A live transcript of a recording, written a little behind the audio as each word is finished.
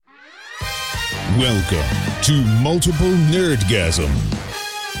Welcome to Multiple Nerdgasm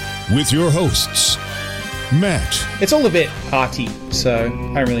with your hosts, Matt. It's all a bit arty, so I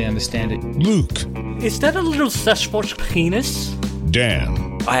don't really understand it. Luke. Is that a little Sasquatch penis?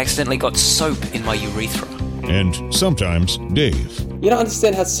 Dan. I accidentally got soap in my urethra. And sometimes Dave. You don't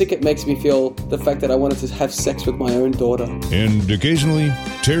understand how sick it makes me feel, the fact that I wanted to have sex with my own daughter. And occasionally,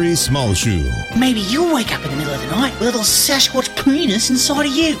 Terry Smallshoe. Maybe you'll wake up in the middle of the night with a little Sasquatch penis inside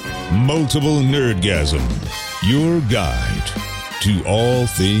of you. Multiple Nerdgasm, your guide to all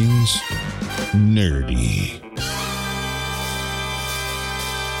things nerdy.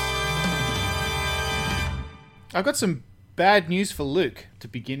 I've got some bad news for Luke to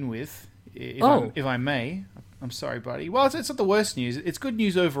begin with, if I may. I'm sorry, buddy. Well, it's not the worst news. It's good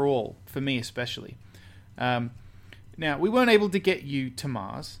news overall, for me especially. Now, we weren't able to get you to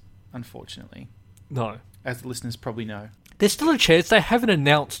Mars, unfortunately, No. as the listeners probably know. There's still a chance. They haven't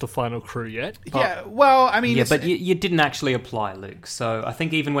announced the final crew yet. Yeah, well, I mean... Yeah, it's- but you didn't actually apply, Luke. So I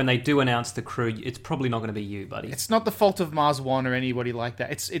think even when they do announce the crew, it's probably not going to be you, buddy. It's not the fault of Mars One or anybody like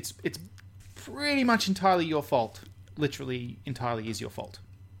that. It's pretty much entirely your fault. Literally, entirely is your fault.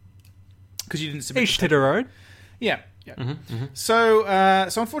 Because you didn't submit... Each to their own. Yeah. So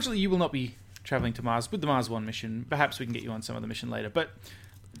unfortunately, you will not be traveling to Mars with the Mars One mission. Perhaps we can get you on some other mission later. But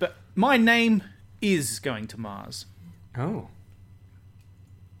my name is going to Mars. Oh.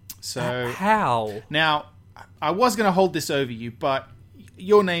 So How? now, I was going to hold this over you, but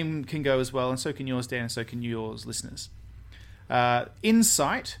your name can go as well, and so can yours, Dan, and so can yours, listeners.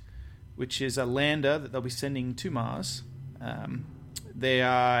 InSight, which is a lander that they'll be sending to Mars.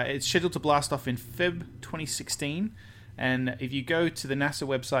 It's scheduled to blast off in Feb 2016, and if you go to the NASA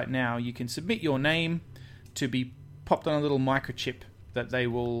website now, you can submit your name to be popped on a little microchip that they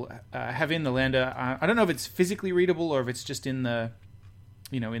will have in the lander. I don't know if it's physically readable or if it's just in the,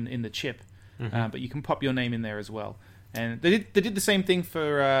 in the chip, but you can pop your name in there as well. And they did the same thing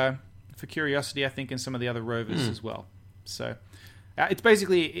for Curiosity, I think, and some of the other rovers as well. So it's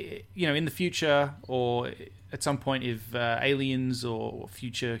basically, in the future or at some point, if aliens or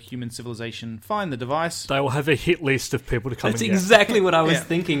future human civilization find the device, They will have a hit list of people to come That's and get. exactly what I was Yeah.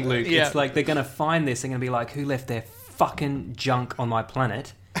 thinking, Luke. Yeah. It's like they're going to find this. They're going to be like, who left their fucking junk on my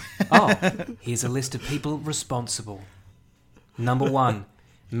planet? Oh, here's a list of people responsible. Number 1,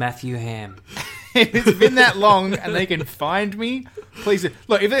 Matthew Ham. if it's been that long and they can find me, please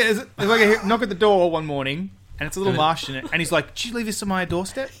look. If I knock at the door one morning and it's a little Martian and he's like, "Did you leave this on my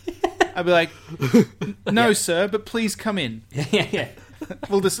doorstep?" I'd be like, "No, sir, but please come in. Yeah.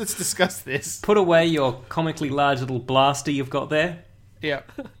 Let's discuss this." Put away your comically large little blaster you've got there. Yeah.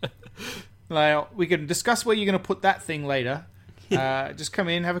 Like, we can discuss where you're going to put that thing later. Just come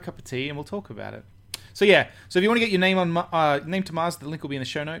in, have a cup of tea, and we'll talk about it. So yeah. So if you want to get your name on name to Mars, the link will be in the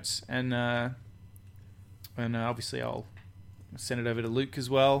show notes, and obviously I'll send it over to Luke as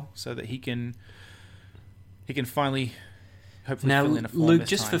well, so that he can finally hopefully Now, fill in a form Luke, this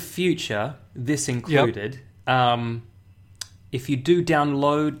just time. for future, this included, if you do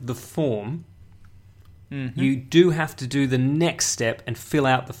download the form, you do have to do the next step and fill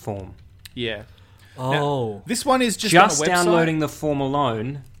out the form. Yeah. Oh. Now, this one is just Just on a website. downloading the form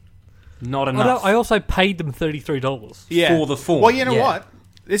alone, not I, enough. I also paid them $33. Yeah. for the form. Well, you know Yeah. what?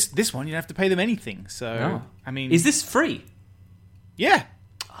 This one you don't have to pay them anything. So Oh. I mean, Is this free? yeah.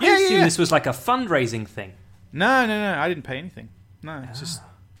 I assume this was like a fundraising thing. No. I didn't pay anything. No, it's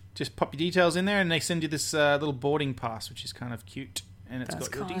just pop your details in there, and they send you this little boarding pass, which is kind of cute, and it's That's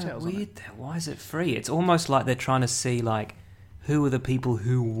got your kind of details on weird. it. Though. Why is it free? It's almost like they're trying to see like who are the people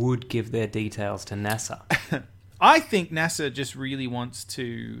who would give their details to NASA. I think NASA just really wants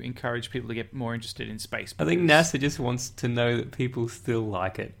to encourage people to get more interested in space. I think because- NASA just wants to know that people still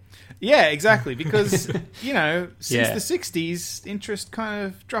like it. Yeah, exactly. Because since Yeah. the '60s, interest kind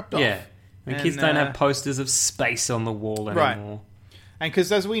of dropped off. Yeah. And kids don't have posters of space on the wall Right. anymore. And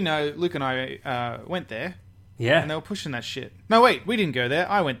because, as we know, Luke and I went there, Yeah. and they were pushing that shit. No, wait, we didn't go there.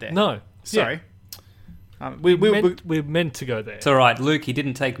 I went there. No. Sorry. Yeah. We We're meant to go there. It's all right, Luke. He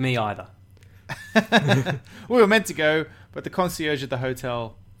didn't take me either. we were meant to go, but the concierge at the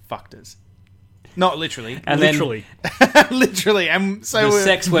hotel fucked us. Not literally. And Literally. Literally. And so the we're,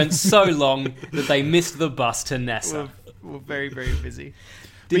 sex went so long that they missed the bus to NASA. we're very, very busy.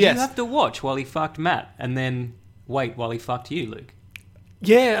 Did But yes. you have to watch while he fucked Matt and then wait while he fucked you, Luke?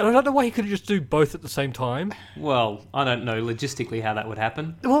 Yeah, and I don't know why he couldn't just do both at the same time. Well, I don't know logistically how that would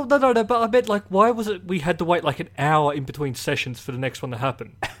happen. Well, no, but I meant, like, why was it we had to wait, like, an hour in between sessions for the next one to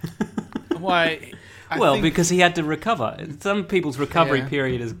happen? Why? I Well, think- because he had to recover. Some people's recovery Yeah.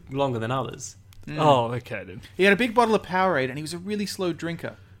 period is longer than others. Oh, okay, then. he had a big bottle of Powerade, and he was a really slow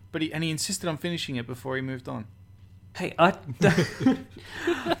drinker. but he insisted on finishing it before he moved on. Hey, I've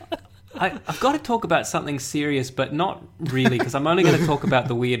got to talk about something serious, but not really, because I'm only going to talk about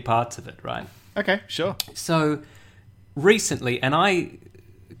the weird parts of it, right? Okay, sure. So, recently, and I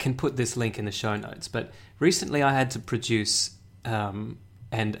can put this link in the show notes, but recently I had to produce and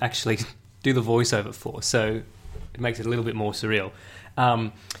actually do the voiceover for, so it makes it a little bit more surreal,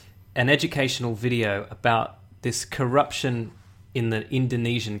 an educational video about this corruption in the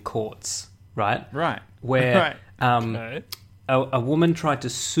Indonesian courts, right? Right. Where Okay. a woman tried to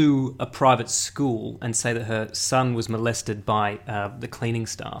sue a private school and say that her son was molested by the cleaning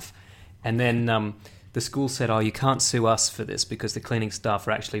staff. And then the school said, oh, you can't sue us for this because the cleaning staff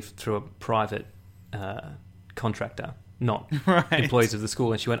are actually through a private contractor, not employees of the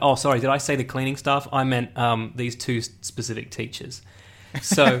school. And she went, oh, sorry, did I say the cleaning staff? I meant these two specific teachers.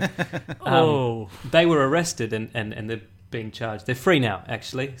 So they were arrested and they're being charged. They're free now,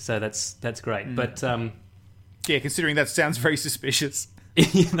 actually, so that's great. But yeah, considering that sounds very suspicious.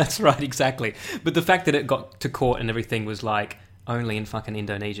 yeah, that's right, exactly. But the fact that it got to court and everything was like, only in fucking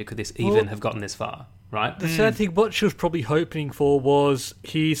Indonesia could this even have gotten this far, right? The sad thing, what she was probably hoping for was,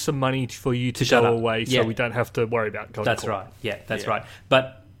 here's some money for you to shut go up. away, so we don't have to worry about going That's to court. right. Yeah, that's right.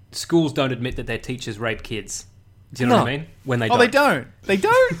 But schools don't admit that their teachers rape kids. Do you know what I mean? When they don't. They don't. They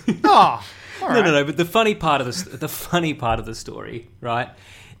don't. Oh, all right. No. But the funny part of the story, right,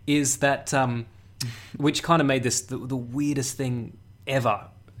 is that which kind of made this the weirdest thing ever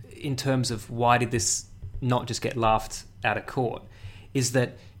in terms of why did this not just get laughed out of court, is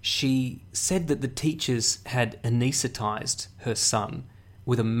that she said that the teachers had anaesthetized her son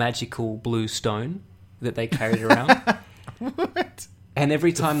with a magical blue stone that they carried around. What? And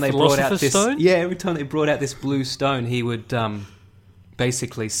every time they brought out this, stone? every time they brought out this blue stone, he would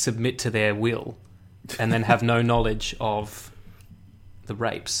basically submit to their will, and then have no knowledge of the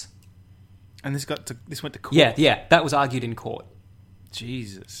rapes. And this went to court. Yeah, that was argued in court.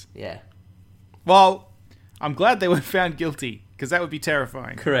 Jesus. Yeah, Well, I'm glad they were found guilty, because that would be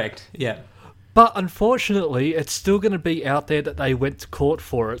terrifying. correct. Yeah, But unfortunately, it's still going to be out there that they went to court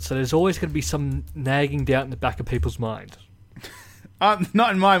for it, so there's always going to be some nagging doubt in the back of people's mind.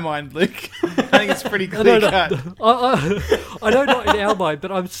 Not in my mind, Luke. I think it's pretty clear cut. I know not in our mind,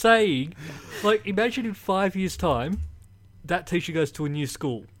 but I'm saying, like, imagine in 5 years' time, that teacher goes to a new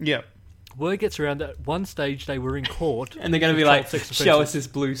school. Yep. Word gets around that at one stage they were in court. and they're going to be for like, child sex "Show offences. us this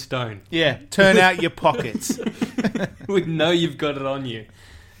blue stone. Yeah. Turn out your pockets. We know you've got it on you."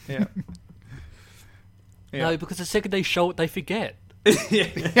 Yeah. No, because the second they show it, they forget.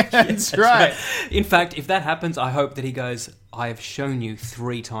 That's right. In fact, if that happens, I hope that he goes, "I have shown you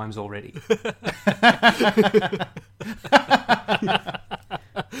 3 times already."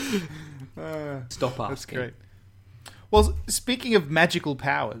 Stop asking. That's great. Well, speaking of magical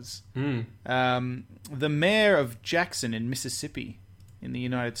powers, the mayor of Jackson in Mississippi, in the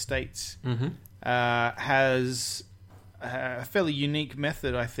United States, has a fairly unique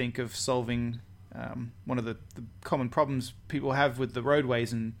method, I think, of solving one of the common problems people have with the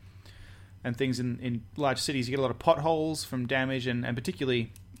roadways and things in large cities. You get a lot of potholes from damage and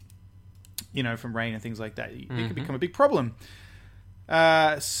particularly, from rain and things like that. It can become a big problem.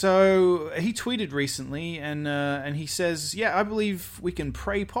 So he tweeted recently, and he says, "Yeah, I believe we can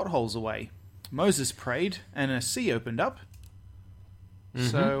pray potholes away. Moses prayed, and a sea opened up."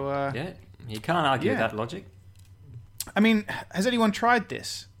 So, Yeah, you can't argue that logic. I mean, has anyone tried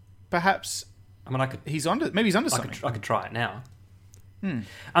this? Perhaps I mean, maybe he's onto something. I could try it now.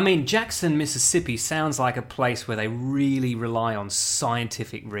 I mean, Jackson, Mississippi sounds like a place where they really rely on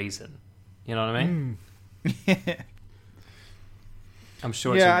scientific reason. You know what I mean? I'm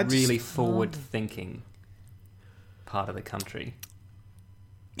sure it's a really forward-thinking part of the country.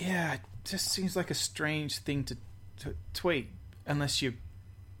 Yeah, it just seems like a strange thing to tweet, unless you're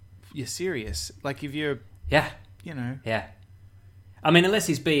serious. Like if you're, Yeah. Yeah. I mean, unless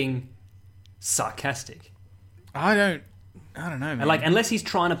he's being sarcastic. I don't know, man. And unless he's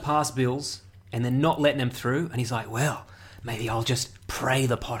trying to pass bills and they're not letting him through, and he's like, well, maybe I'll just pray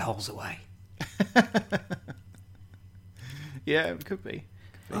the potholes away. Yeah, it could be.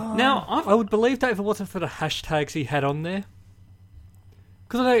 Now, I would believe that if it wasn't for the hashtags he had on there.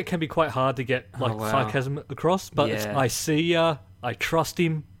 Because I know it can be quite hard to get sarcasm across, but it's, I see ya, I trust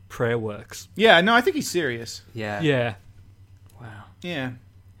him, prayer works. Yeah, no, I think he's serious. Yeah. Wow. Yeah.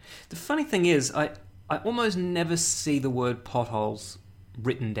 The funny thing is, I almost never see the word potholes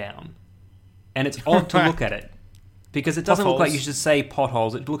written down. And it's odd to look at it. Because it doesn't look like you should say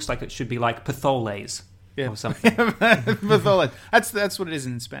potholes. It looks like it should be like patholes. Yeah. Or something. That's what it is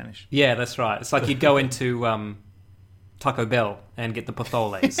in Spanish. Yeah, that's right. It's like you'd go into Taco Bell and get the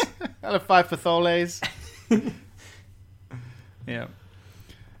patholes. I'll have 5 patholes. Yeah.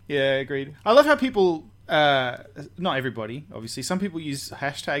 Yeah, agreed. I love how people, not everybody, obviously, some people use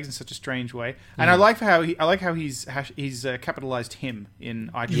hashtags in such a strange way. And I like how he's capitalized him in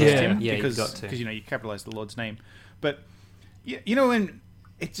I Trust Him. Yeah, because you capitalize the Lord's name. But, when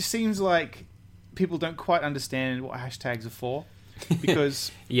it just seems like people don't quite understand what hashtags are for.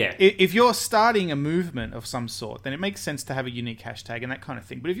 Because if you're starting a movement of some sort, then it makes sense to have a unique hashtag and that kind of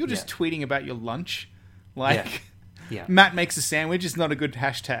thing. But if you're just tweeting about your lunch, Matt makes a sandwich, it's not a good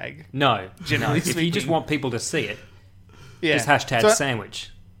hashtag. No. If you just want people to see it, just hashtag sandwich.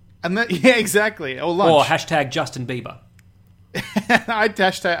 And exactly. Or lunch. Or hashtag Justin Bieber. I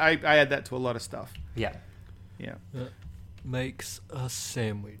add that to a lot of stuff. Yeah. Yeah. Makes a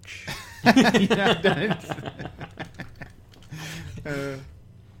sandwich.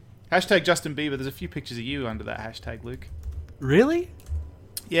 Hashtag Justin Bieber. There's a few pictures of you under that hashtag, Luke. Really?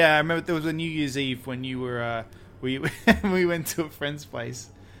 Yeah, I remember there was a New Year's Eve when you were we went to a friend's place,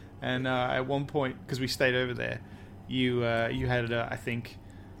 and at one point, because we stayed over there, you had I think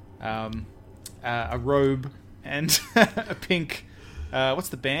a robe and a pink what's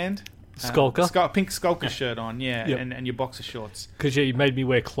the band? Skulker. Pink Skulker shirt on, and your boxer shorts. Because you made me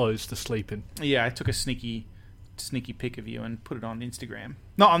wear clothes to sleep in. Yeah, I took a sneaky pic of you and put it on Instagram.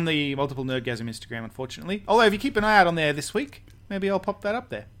 Not on the Multiple Nerdgasm Instagram, unfortunately. Although if you keep an eye out on there this week, maybe I'll pop that up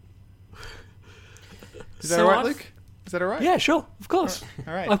there. Is that alright, Luke? Is that alright? Yeah, sure. Of course.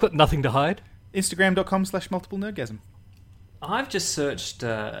 All right. I've got nothing to hide. Instagram.com/multiplenerdgasm. I've just searched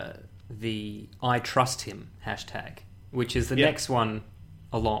the I Trust Him hashtag, which is the next one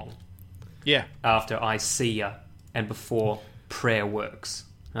along. Yeah. After I see ya and before prayer works.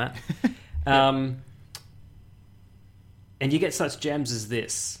 Right? And you get such gems as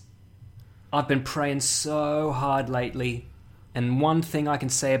this. I've been praying so hard lately, and one thing I can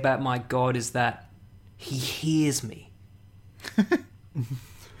say about my God is that He hears me.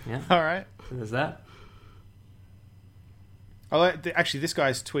 Yeah. All right. So there's that. I like actually this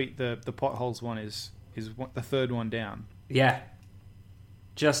guy's tweet. The potholes one is the third one down. Yeah.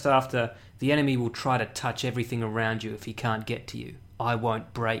 Just after, the enemy will try to touch everything around you if he can't get to you. I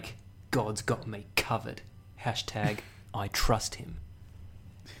won't break. God's got me covered. Hashtag I trust him.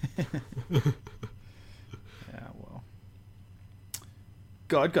 Yeah, well.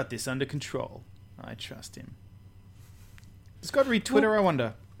 God got this under control. I trust him. Does God read Twitter, I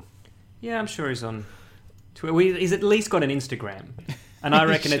wonder? Yeah, I'm sure he's on Twitter. He's at least got an Instagram. And I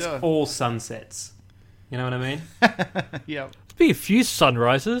reckon it's all sunsets. You know what I mean? Yeah. There'll be a few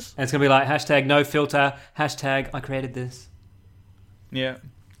sunrises. And it's going to be like, hashtag no filter, hashtag I created this. Yeah.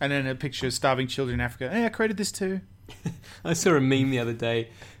 And then a picture of starving children in Africa. Hey, I created this too. I saw a meme the other day.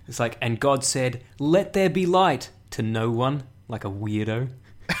 It's like, and God said, let there be light, to no one, like a weirdo.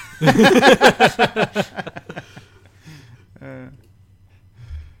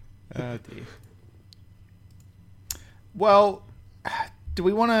 Oh dear. Well, do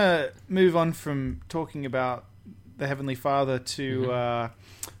we want to move on from talking about the Heavenly Father to,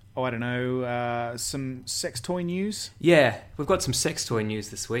 some sex toy news? Yeah, we've got some sex toy news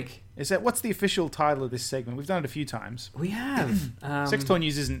this week. What's the official title of this segment? We've done it a few times. We have. Sex toy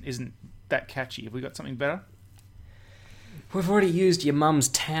news isn't that catchy. Have we got something better? We've already used your mum's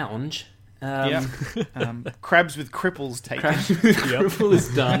townge. Crabs with cripples taken. Crabs with cripple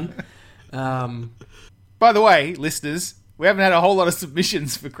is done. By the way, listeners, we haven't had a whole lot of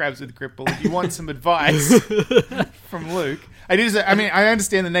submissions for Crabs with Cripple. If you want some advice from Luke, I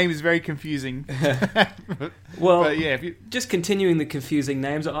understand the name is very confusing. Well, but yeah, just continuing the confusing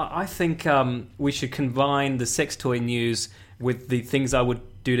names, I think we should combine the sex toy news with the things I would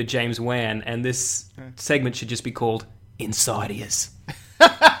do to James Wan, and this segment should just be called Inside Ears.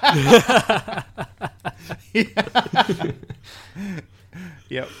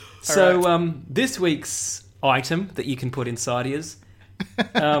 Yep. So this week's item that you can put inside ears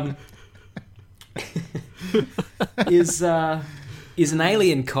is an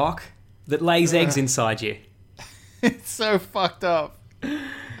alien cock that lays eggs inside you. It's so fucked up.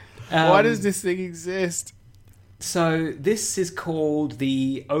 Why does this thing exist? So this is called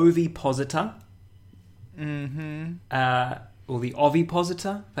the ovipositor. Mm-hmm. Or the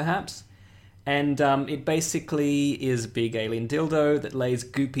ovipositor, perhaps. And it basically is a big alien dildo that lays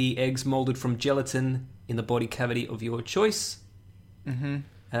goopy eggs molded from gelatin in the body cavity of your choice.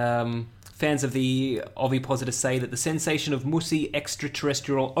 Mm-hmm. Fans of the ovipositor say that the sensation of mussy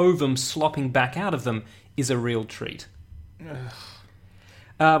extraterrestrial ovum slopping back out of them is a real treat.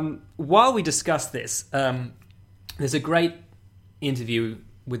 While we discuss this, there's a great interview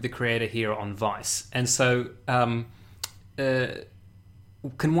with the creator here on Vice. And so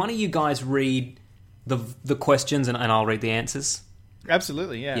can one of you guys read the questions and I'll read the answers?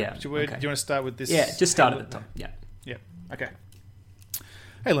 Absolutely, yeah. Yeah, Do you want to start with this? Yeah, just start at the top. Yeah. Yeah. Okay.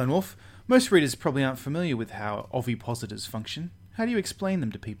 Hey, Lone Wolf. Most readers probably aren't familiar with how ovipositors function. How do you explain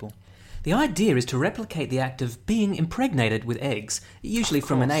them to people? The idea is to replicate the act of being impregnated with eggs, usually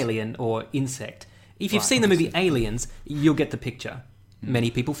from an alien or insect. If you've seen the movie Aliens, you'll get the picture.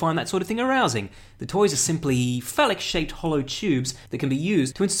 Many people find that sort of thing arousing. The toys are simply phallic-shaped hollow tubes that can be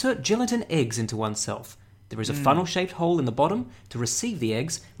used to insert gelatin eggs into oneself. There is a funnel-shaped hole in the bottom to receive the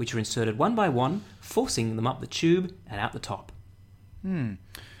eggs, which are inserted one by one, forcing them up the tube and out the top. And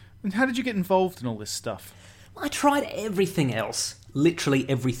how did you get involved in all this stuff? I tried everything else. Literally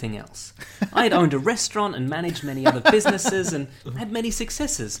everything else. I had owned a restaurant and managed many other businesses and had many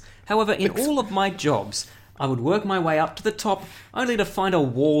successes. However, in all of my jobs, I would work my way up to the top only to find a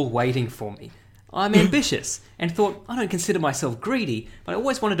wall waiting for me. I'm ambitious and thought I don't consider myself greedy, but I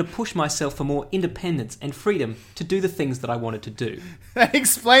always wanted to push myself for more independence and freedom to do the things that I wanted to do. That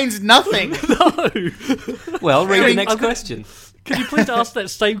explains nothing. No. Well, read the next question. Can you please ask that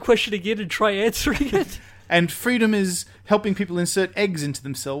same question again and try answering it? And freedom is helping people insert eggs into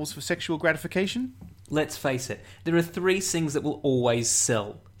themselves for sexual gratification? Let's face it, there are 3 things that will always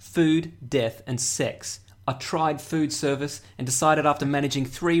sell: food, death, and sex. I tried food service and decided after managing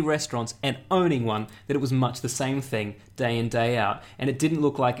 3 restaurants and owning one that it was much the same thing day in, day out, and it didn't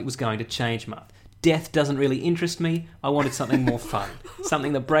look like it was going to change much. Death doesn't really interest me. I wanted something more fun.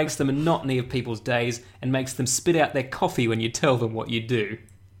 Something that breaks the monotony of people's days and makes them spit out their coffee when you tell them what you do.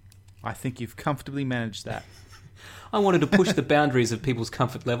 I think you've comfortably managed that. I wanted to push the boundaries of people's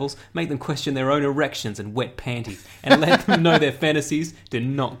comfort levels, make them question their own erections and wet panties, and let them know their fantasies do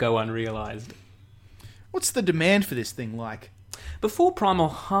not go unrealised. What's the demand for this thing like? Before Primal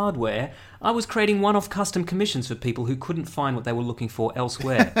Hardware, I was creating one-off custom commissions for people who couldn't find what they were looking for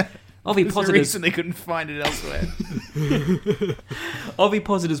elsewhere. There's a reason they couldn't find it elsewhere.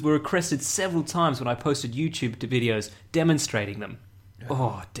 Ovipositors were requested several times when I posted YouTube videos demonstrating them.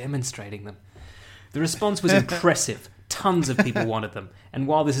 Demonstrating them. The response was impressive. Tons of people wanted them. And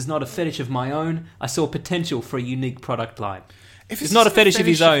while this is not a fetish of my own, I saw potential for a unique product line. It's not a fetish of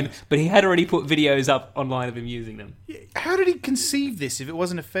his own, but he had already put videos up online of him using them. How did he conceive this if it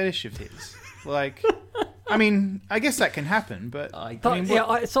wasn't a fetish of his? Like, I mean, I guess that can happen, but...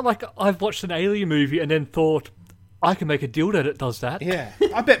 it's not like I've watched an Alien movie and then thought, I can make a dildo that does that. Yeah.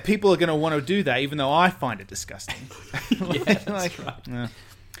 I bet people are going to want to do that, even though I find it disgusting. That's right.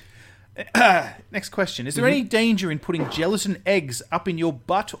 Next question. Is there any danger in putting gelatin eggs up in your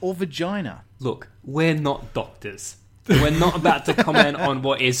butt or vagina? Look, we're not doctors. We're not about to comment on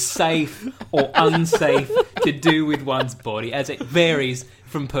what is safe or unsafe to do with one's body, as it varies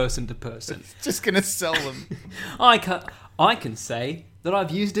from person to person. Just going to sell them. I can say that I've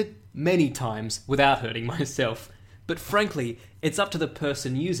used it many times without hurting myself. But frankly, it's up to the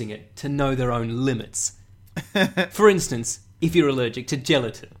person using it to know their own limits. For instance, if you're allergic to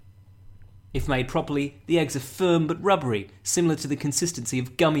gelatin. If made properly, the eggs are firm but rubbery, similar to the consistency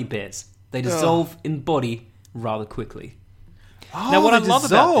of gummy bears. They dissolve in body rather quickly. Now, what I love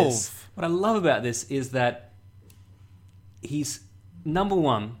about this is that he's, number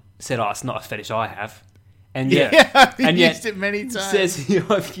one, said, it's not a fetish I have. And yet, I've used it many times. Says,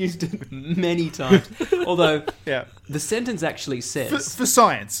 I've used it many times. Although, the sentence actually says... For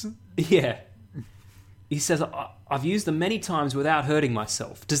science. Yeah. He says, I've used them many times without hurting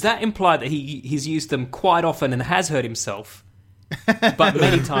myself. Does that imply that he's used them quite often and has hurt himself, but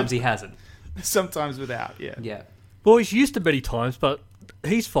many times he hasn't? Sometimes without, yeah. Yeah. Well, he's used it many times, but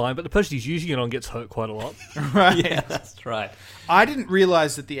he's fine, but the person he's using it on gets hurt quite a lot. Right. Yeah, that's right. I didn't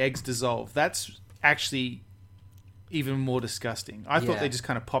realise that the eggs dissolve. That's actually even more disgusting. I thought they just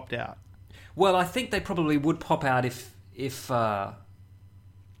kind of popped out. Well, I think they probably would pop out if I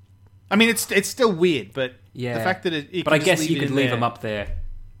mean, it's still weird, but the fact that it but I guess you could leave them up there.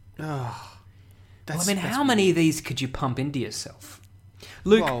 That's, how many of these could you pump into yourself?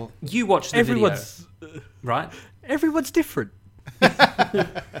 Luke, you watched the video, right? Everyone's different.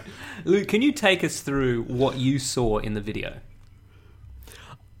 Luke, can you take us through what you saw in the video?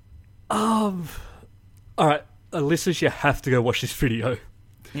 All right, listeners, you have to go watch this video.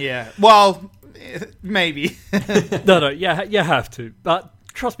 Yeah, well, maybe. No, you have to. But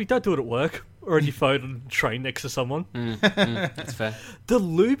trust me, don't do it at work or on your phone on the train next to someone. That's fair. The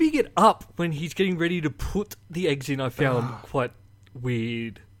lubing it up when he's getting ready to put the eggs in, I found quite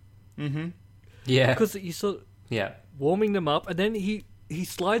weird. Mm-hmm. Yeah. Because you sort of warming them up, and then he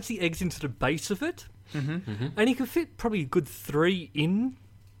slides the eggs into the base of it, and he can fit probably a good 3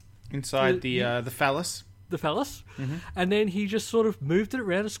 inside the phallus. the phallus, and then he just sort of moved it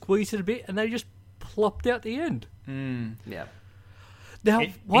around and squeezed it a bit, and they just plopped out the end. Yeah. Now,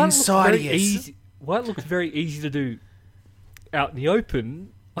 while it looks very easy to do out in the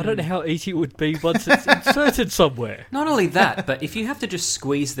open, I don't know how easy it would be once it's inserted somewhere. Not only that, but if you have to just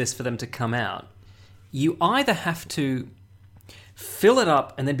squeeze this for them to come out, you either have to fill it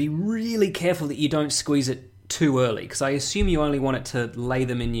up and then be really careful that you don't squeeze it too early, because I assume you only want it to lay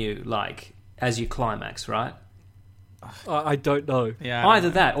them in you, like, as you climax, right? I don't know. Yeah, Either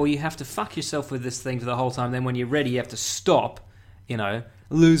that, or you have to fuck yourself with this thing for the whole time, then when you're ready, you have to stop,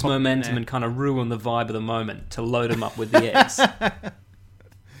 lose momentum and kind of ruin the vibe of the moment to load them up with the eggs.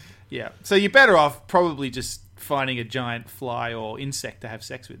 Yeah. So you're better off probably just finding a giant fly or insect to have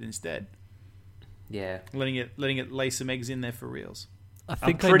sex with instead. Yeah. Letting it lay some eggs in there for reals.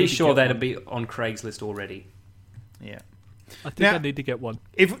 I'm pretty sure that'd be on Craigslist already. Yeah. I think I need to get one.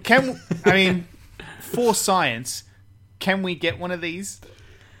 For science, can we get one of these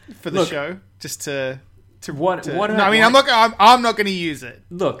for the show? Just to what? I'm not going to use it.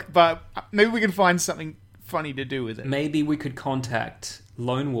 Look, but maybe we can find something funny to do with it. Maybe we could contact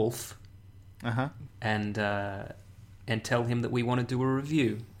Lone Wolf, and tell him that we want to do a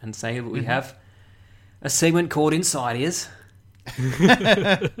review and say that we have a segment called Inside Ears,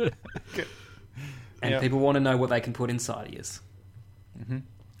 and people want to know what they can put inside ears.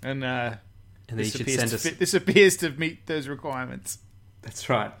 And then you should send us. This appears to meet those requirements. That's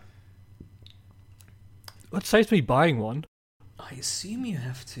right. What saves me buying one? I assume you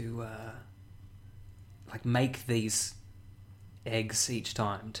have to make these eggs each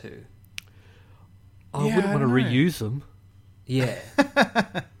time too. I wouldn't want to reuse them. Yeah.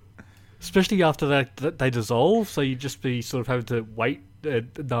 Especially after they dissolve, so you'd just be sort of having to wait.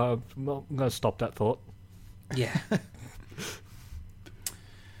 No, I'm going to stop that thought. Yeah.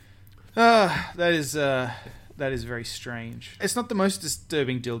 That is very strange. It's not the most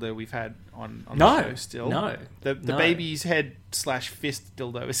disturbing dildo we've had on the show still. No. The baby's head / fist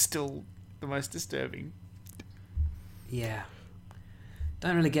dildo is still the most disturbing. Yeah.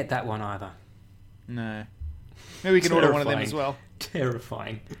 Don't really get that one either. No. Maybe we can order one of them as well.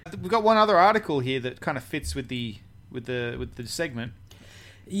 Terrifying. We've got one other article here that kind of fits with the segment.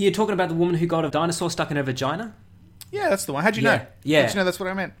 You're talking about the woman who got a dinosaur stuck in her vagina? Yeah, that's the one. How'd you know? Yeah. How'd you know that's what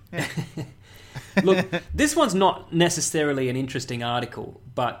I meant? Yeah. Look, this one's not necessarily an interesting article,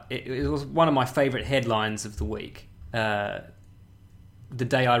 but it was one of my favourite headlines of the week. The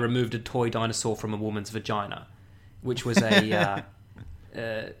day I removed a toy dinosaur from a woman's vagina, which was an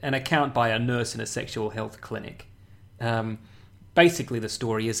account by a nurse in a sexual health clinic. Basically, the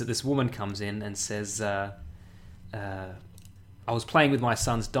story is that this woman comes in and says, I was playing with my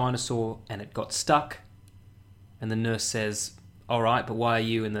son's dinosaur and it got stuck. And the nurse says, all right, but why are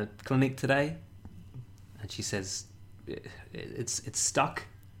you in the clinic today? And she says, it's stuck.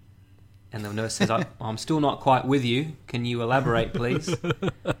 And the nurse says, I'm still not quite with you. Can you elaborate, please?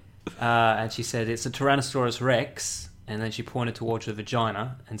 And she said, it's a Tyrannosaurus Rex. And then she pointed towards her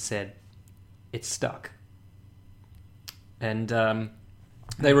vagina and said, it's stuck. And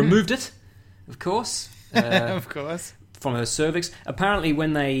they removed it, of course. Of course. From her cervix. Apparently,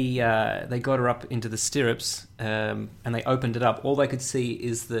 when they got her up into the stirrups and they opened it up, all they could see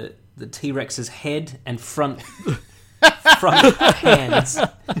is the T-Rex's head and front hands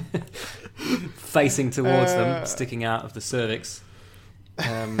facing towards them, sticking out of the cervix.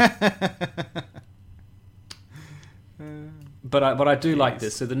 But I do like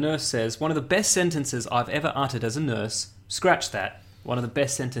this. So the nurse says, one of the best sentences I've ever uttered as a nurse, scratch that, one of the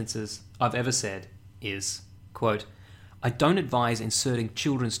best sentences I've ever said is, quote, I don't advise inserting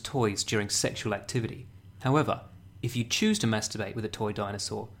children's toys during sexual activity. However, if you choose to masturbate with a toy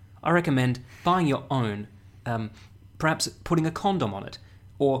dinosaur, I recommend buying your own, perhaps putting a condom on it,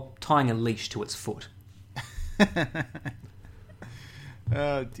 or tying a leash to its foot.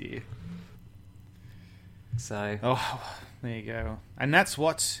 Oh, dear. So... Oh, there you go. And that's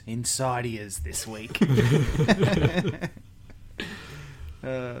what's inside ears this week.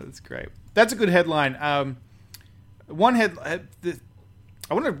 That's great. That's a good headline. I want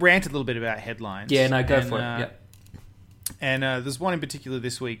to rant a little bit about headlines. Yeah, no, go for it. Yep. And there's one in particular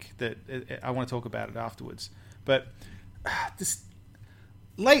this week that I want to talk about it afterwards. But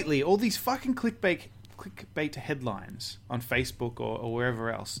lately, all these fucking clickbait headlines on Facebook or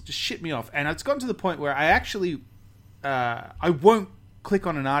wherever else just shit me off. And it's gotten to the point where I actually I won't click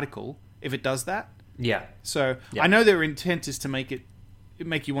on an article if it does that. Yeah. So I know their intent is to make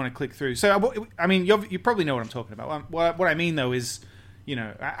you want to click through. So I mean, you probably know what I'm talking about. What I mean though is,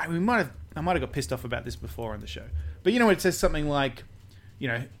 I might have got pissed off about this before on the show, but it says something like,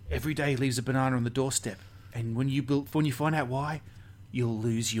 every day leaves a banana on the doorstep. and when you find out why, you'll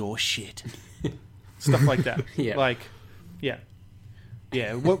lose your shit. Stuff like that. Yeah. Like, yeah.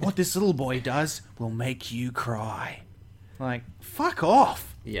 Yeah, what this little boy does will make you cry. Like, fuck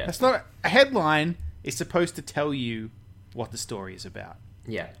off. Yeah. That's not... A headline is supposed to tell you what the story is about.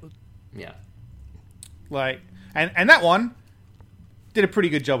 Yeah. Yeah. Like, and that one did a pretty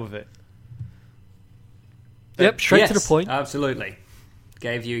good job of it. Yep, straight to the point. Absolutely.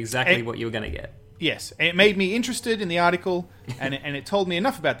 Gave you exactly what you were going to get. Yes, it made me interested in the article, and it told me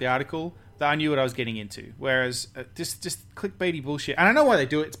enough about the article that I knew what I was getting into. Whereas just clickbaity bullshit, and I know why they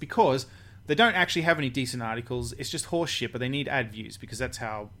do it. It's because they don't actually have any decent articles. It's just horse shit, but they need ad views because that's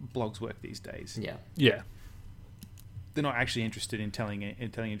how blogs work these days. Yeah. Yeah. They're not actually interested in telling an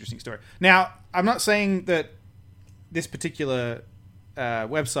interesting story. Now, I'm not saying that this particular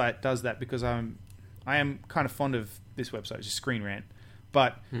website does that because I am kind of fond of this website, it's just Screen Rant,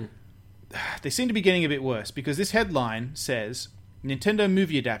 but they seem to be getting a bit worse because this headline says Nintendo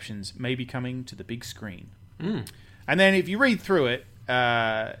movie adaptations may be coming to the big screen. And then if you read through it,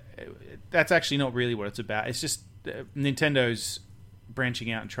 that's actually not really what it's about. It's just Nintendo's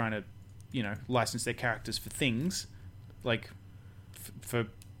branching out and trying to, license their characters for things, like for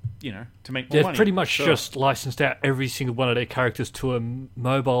to make more money. They've pretty much just licensed out every single one of their characters to a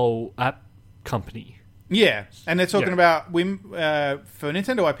mobile app company. Yeah, and they're talking about for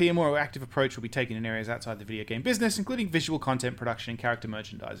Nintendo IP, a more active approach will be taken in areas outside the video game business, including visual content production and character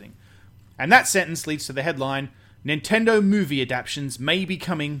merchandising. And that sentence leads to the headline, Nintendo movie adaptations may be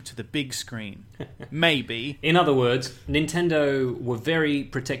coming to the big screen. Maybe. In other words, Nintendo were very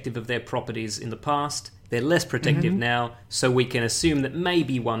protective of their properties in the past. They're less protective now, so we can assume that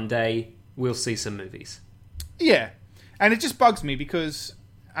maybe one day we'll see some movies. Yeah, and it just bugs me because,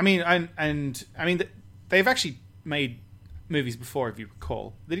 they've actually made movies before, if you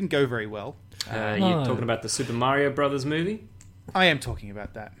recall. They didn't go very well. You're talking about the Super Mario Brothers movie? I am talking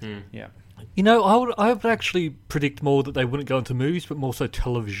about that. Yeah. I would actually predict more that they wouldn't go into movies, but more so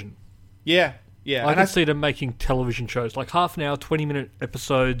television. Yeah. I can see them making television shows, like half an hour, 20-minute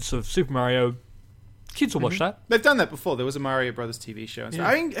episodes of Super Mario. Kids will watch that. They've done that before. There was a Mario Brothers TV show. And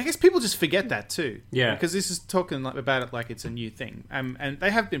I guess people just forget that too. Yeah. Because this is talking about it like it's a new thing. And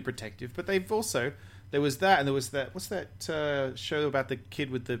they have been protective, but they've also... There was that, and there was that... What's that show about the kid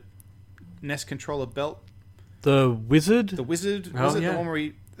with the NES controller belt? The Wizard? The Wizard? The one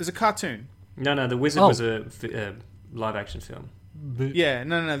where there's a cartoon. No, The Wizard was a live-action film. Yeah,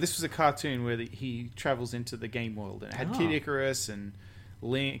 no. This was a cartoon where he travels into the game world, and it had Kid Icarus and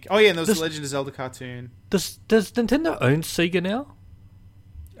Link. Oh, yeah, and there was the Legend of Zelda cartoon. Does Nintendo own Sega now?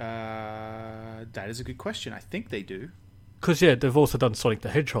 That is a good question. I think they do. Because, they've also done Sonic the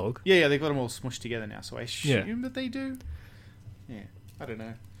Hedgehog. Yeah, they've got them all smushed together now, so I assume that they do. Yeah, I don't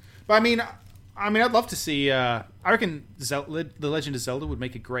know. But, I mean, I'd love to see... I reckon The Legend of Zelda would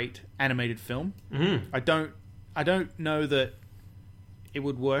make a great animated film. Mm. I don't know that it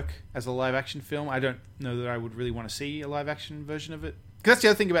would work as a live-action film. I don't know that I would really want to see a live-action version of it. Because that's the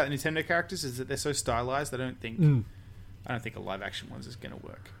other thing about the Nintendo characters is that they're so stylized. I don't think a live-action one is going to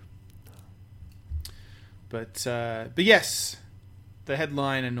work. But yes, the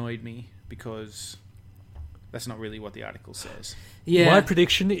headline annoyed me because that's not really what the article says. Yeah. My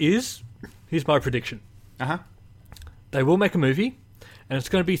prediction is... Here's my prediction. They will make a movie, and it's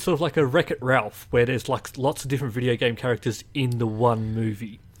going to be sort of like a Wreck-It Ralph, where there's like lots of different video game characters in the one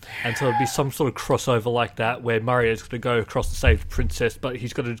movie. And so it'll be some sort of crossover like that, where Mario's going to go across to save the princess, but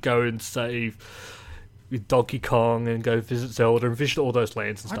he's got to go and save Donkey Kong and go visit Zelda and visit all those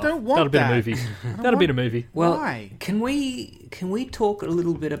lands and stuff. I don't want That'll be a movie. That'll be a movie. Well, why? Can we talk a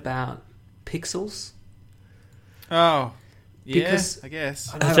little bit about pixels? Oh, yeah, because I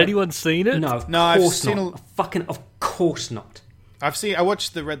guess. Has anyone seen it? No, I've seen of course not. I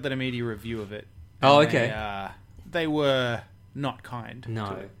watched the Red Letter Media review of it. Oh, okay. They were not kind.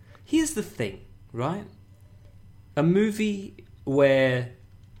 No. Here's the thing, right? A movie where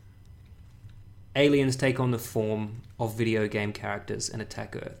aliens take on the form of video game characters and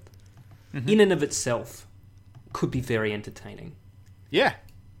attack Earth, in and of itself, could be very entertaining. Yeah.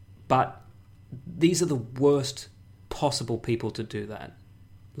 But these are the worst possible people to do that.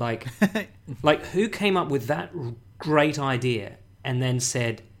 Like who came up with that great idea and then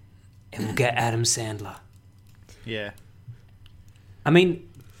said, and we'll get Adam Sandler? Yeah. I mean,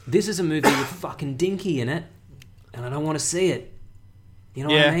 this is a movie with fucking Dinky in it, and I don't want to see it. You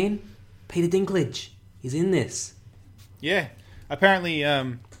know what I mean? Peter Dinklage, he's in this. Yeah. Apparently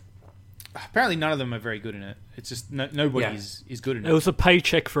none of them are very good in it. It's just nobody is good in it. It was a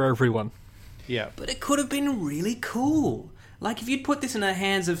paycheck for everyone. Yeah. But it could have been really cool. Like, if you'd put this in the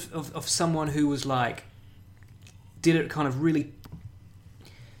hands of someone who was like, did it kind of really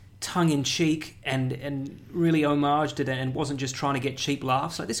tongue-in-cheek and really homaged it and wasn't just trying to get cheap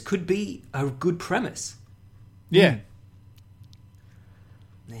laughs. Like, this could be a good premise. Yeah.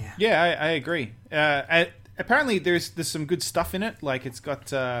 Yeah. Yeah, I agree. Apparently, there's some good stuff in it. Like, it's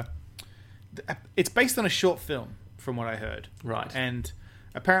got... it's based on a short film, from what I heard. Right. And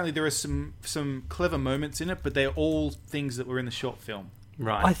apparently there are some clever moments in it, but they're all things that were in the short film.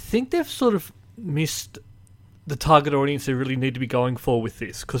 Right. I think they've sort of missed the target audience they really need to be going for with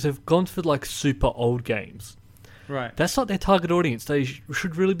this, because they've gone for like super old games. Right. That's not their target audience. They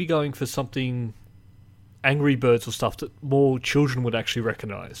should really be going for something Angry Birds or stuff that more children would actually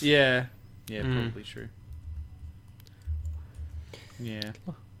recognise. Yeah. Yeah, probably true. Yeah.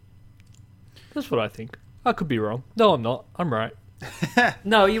 That's what I think. I could be wrong. No, I'm not. I'm right.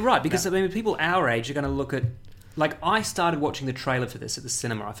 No, you're right, because I mean, people our age are going to look at... Like, I started watching the trailer for this at the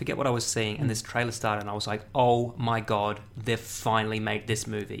cinema. I forget what I was seeing, and this trailer started, and I was like, oh my god, they've finally made this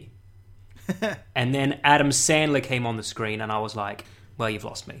movie. And then Adam Sandler came on the screen, and I was like, well, you've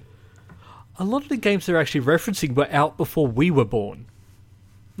lost me. A lot of the games they're actually referencing were out before we were born.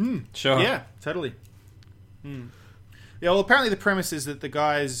 Sure. Yeah, totally. Yeah, well, apparently the premise is that the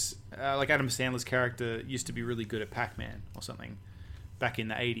guys, like Adam Sandler's character, used to be really good at Pac-Man or something back in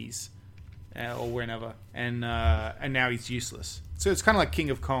the 80s. Or whenever, and now he's useless. So it's kind of like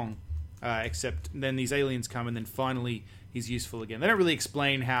King of Kong, except then these aliens come, and then finally he's useful again. They don't really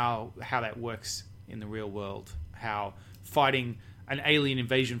explain how that works in the real world. How fighting an alien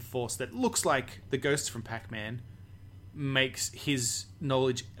invasion force that looks like the ghosts from Pac-Man makes his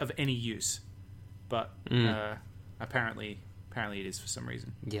knowledge of any use, but apparently it is for some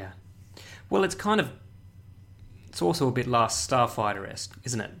reason. Yeah. Well, it's also a bit Last Starfighter-esque,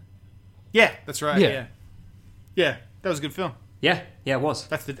 isn't it? Yeah, that's right. Yeah. Yeah, that was a good film. Yeah, it was.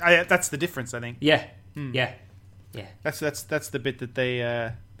 That's the difference, I think. Yeah, yeah. That's the bit that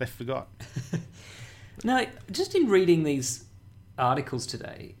they forgot. No, just in reading these articles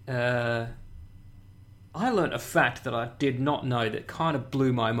today, I learnt a fact that I did not know that kind of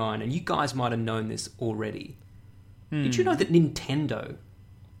blew my mind, and you guys might have known this already. Did you know that Nintendo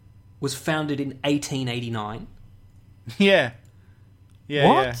was founded in 1889? Yeah. Yeah.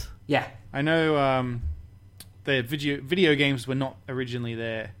 What? Yeah. Yeah. I know the video games were not originally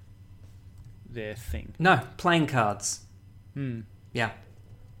their thing. No, playing cards. Yeah.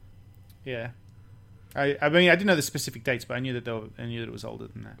 Yeah. I mean, I didn't know the specific dates, but I knew that it was older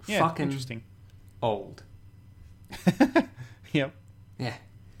than that. Yeah, Fucking interesting. Old. Yep. Yeah.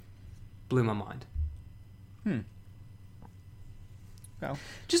 Blew my mind. Well,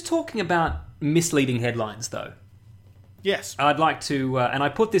 Just talking about misleading headlines, though. yes. I'd like to, and I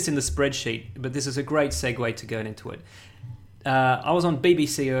put this in the spreadsheet, but this is a great segue to going into it. I was on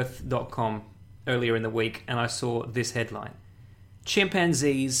BBCEarth.com earlier in the week, and I saw this headline.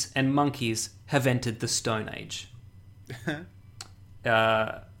 Chimpanzees and monkeys have entered the Stone Age.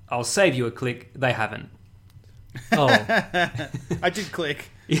 I'll save you a click. They haven't. Oh, I did click,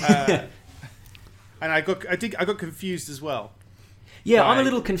 and I got confused as well. Yeah, I'm a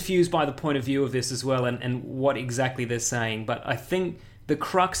little confused by the point of view of this as well and what exactly they're saying, but I think the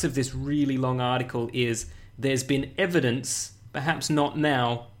crux of this really long article is there's been evidence, perhaps not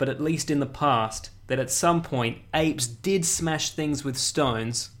now, but at least in the past, that at some point apes did smash things with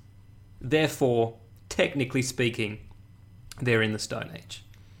stones, therefore, technically speaking, they're in the Stone Age.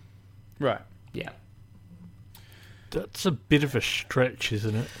 Right. Yeah. that's a bit of a stretch,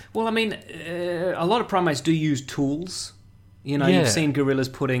 isn't it? Well, I mean, a lot of primates do use tools. You know, Yeah. you've seen gorillas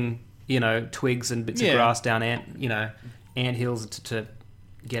putting, twigs and bits of grass down ant hills to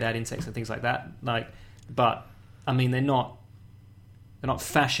get at insects and things like that. But I mean, they're not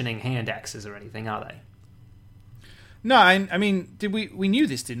fashioning hand axes or anything, are they? No, I mean, we knew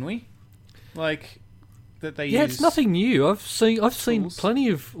this, didn't we? Like that they Yeah, use... it's nothing new. I've seen tools. plenty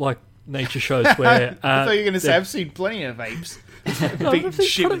of nature shows where I thought you were going to say I've seen plenty of apes. Beating I've seen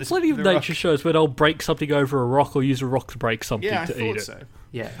shit with plenty of the rock. nature shows where they'll break something over a rock or use a rock to break something Yeah, I to eat thought it. so.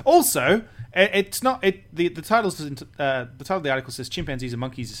 Yeah. Also, it's not the title of the article says chimpanzees and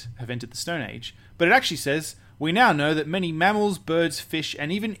monkeys have entered the Stone Age, but it actually says we now know that many mammals, birds, fish,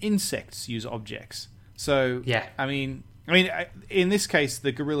 and even insects use objects. So Yeah. I mean, in this case,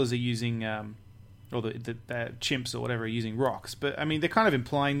 the gorillas are using, or the chimps or whatever are using rocks. But I mean, they're kind of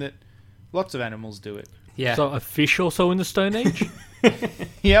implying that lots of animals do it. Yeah. So a fish also in the Stone Age?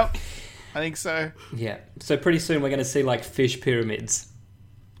 Yep, I think so. Yeah. So pretty soon we're going to see fish pyramids.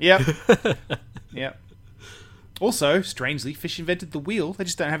 Yep. Yep. Also, strangely, fish invented the wheel. They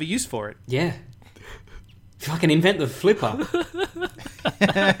just don't have a use for it. Yeah. Fucking invent the flipper.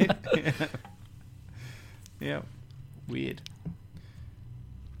 Yeah. Weird.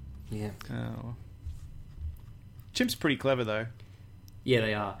 Yeah. Oh. Chimps pretty clever though. Yeah,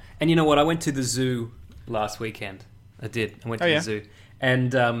 they are. And you know what? I went to the zoo last weekend. I did. I went to the zoo.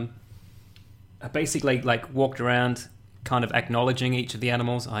 And I basically walked around kind of acknowledging each of the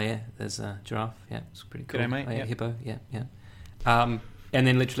animals. Oh, yeah, there's a giraffe. Yeah, it's pretty cool. G'day, mate. Oh, yeah, Yep. hippo. Yeah, yeah. And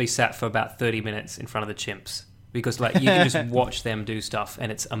then literally sat for about 30 minutes in front of the chimps. Because you can just watch them do stuff,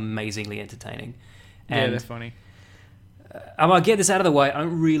 and it's amazingly entertaining. And Yeah, that's funny. I'll get this out of the way. I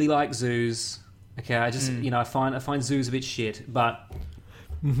don't really like zoos. Okay, I just I find zoos a bit shit, but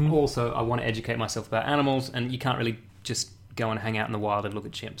also I want to educate myself about animals, and you can't really just go and hang out in the wild and look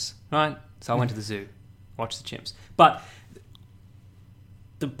at chimps, right? So I went to the zoo, watched the chimps, but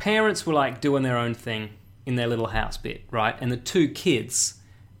the parents were doing their own thing in their little house bit, right? And the two kids,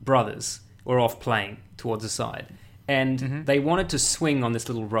 brothers, were off playing towards the side, and they wanted to swing on this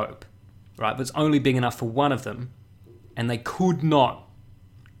little rope, right? But it's only big enough for one of them. And they could not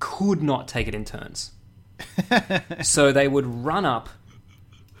take it in turns. So they would run up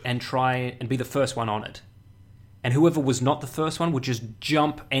and try and be the first one on it. And whoever was not the first one would just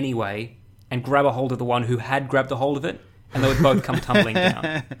jump anyway and grab a hold of the one who had grabbed a hold of it, and they would both come tumbling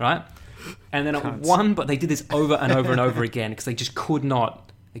down, right? And then it won, but they did this over and over and over again because they just could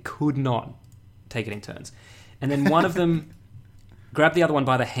not take it in turns. And then one of them grabbed the other one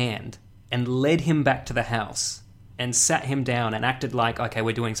by the hand and led him back to the house and sat him down and acted like, okay,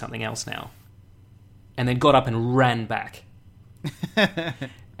 we're doing something else now. And then got up and ran back.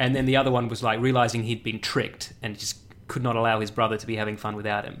 And then the other one was realizing he'd been tricked and just could not allow his brother to be having fun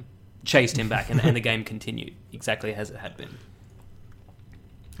without him. Chased him back, and the game continued exactly as it had been.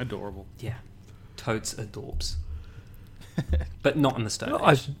 Adorable. Yeah. Totes adorbs. But not in the Stone No,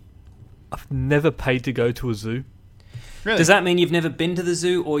 Age. I've never paid to go to a zoo. Really? Does that mean you've never been to the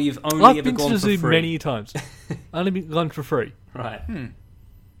zoo, or you've only I've ever been to gone the for zoo free? many times. Only gone for free. Right.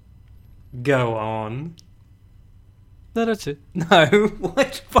 Go on. No, that's it. No,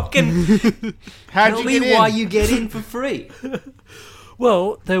 what fucking... How'd Tell you me get in? why you get in for free.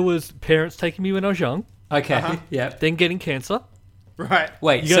 Well, there was parents taking me when I was young, Okay, yeah. then getting cancer. Right.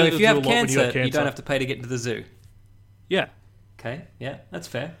 Wait, You so go to if the you zoo have a lot when you cancer, got you cancer. don't have to pay to get into the zoo. Yeah. Okay, yeah, that's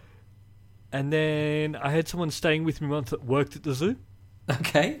fair. And then I had someone staying with me once that worked at the zoo.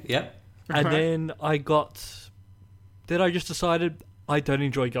 Okay, yep. And Right. then I just decided I don't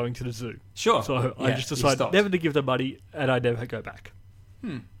enjoy going to the zoo. Sure. So I Yeah, just you decided stopped. never to give them money, and I never go back.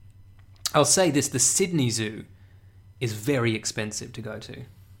 I'll say this, the Sydney Zoo is very expensive to go to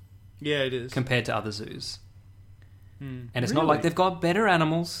Yeah, it is. compared to other zoos. And it's not like they've got better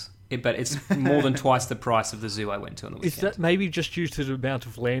animals, but it's more than twice the price of the zoo I went to on the weekend. Is that maybe just due to the amount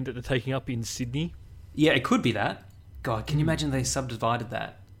of land that they're taking up in Sydney? Yeah, it could be that. God, can you imagine they subdivided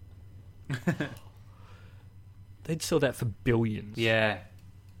that? They'd sell that for billions. Yeah.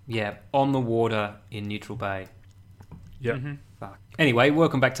 Yeah, on the water in Neutral Bay. Yeah. Fuck. Anyway,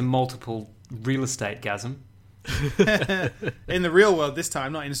 welcome back to multiple real estate gasm. In the real world this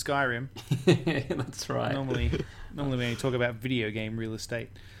time, not in Skyrim. That's right. Normally we only talk about video game real estate.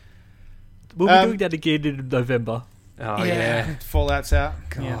 We'll be doing that again in November. Oh, yeah. Fallout's out.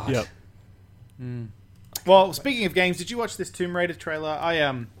 God. Yeah. Yep. Well, speaking of games, did you watch this Tomb Raider trailer?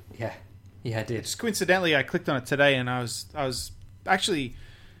 Yeah. Yeah, I did. Just coincidentally, I clicked on it today, and I was actually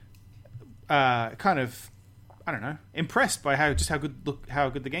kind of, I don't know, impressed by how good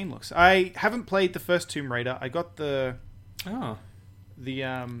the game looks. I haven't played the first Tomb Raider. I got the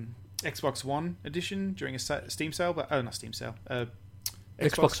Xbox One edition during a Steam sale, but not Steam sale.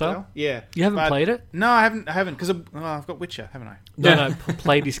 Xbox sale? Yeah. You haven't played it? No, I haven't because I've got Witcher, haven't I? No,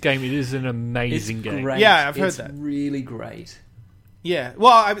 play this game. It is an amazing game. Great. Yeah, I've heard it's that. really great. Yeah,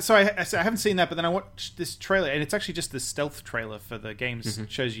 well, I haven't seen that, but then I watched this trailer, and it's actually just the stealth trailer for the games.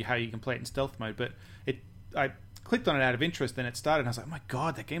 It shows you how you can play it in stealth mode, but I clicked on it out of interest, then it started, and I was like, oh my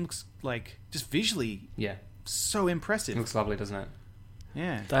god, that game looks just visually so impressive. It looks lovely, doesn't it?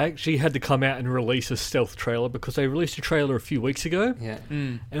 Yeah. They actually had to come out and release a stealth trailer because they released a trailer a few weeks ago, Yeah.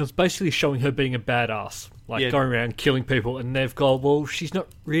 and it was basically showing her being a badass, Yeah. going around killing people, and they've gone, well, she's not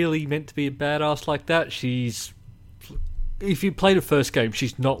really meant to be a badass like that. If you play the first game,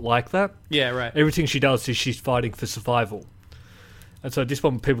 she's not like that. Yeah, right. Everything she does is she's fighting for survival. And so this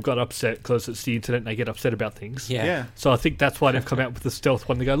one, people got upset because it's the internet and they get upset about things. Yeah. So I think that's why they've come out with the stealth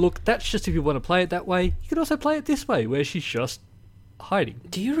one. They go, look, that's just if you want to play it that way. You can also play it this way, where she's just hiding.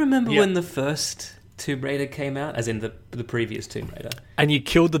 Do you remember Yeah. when the first Tomb Raider came out? As in the previous Tomb Raider? And you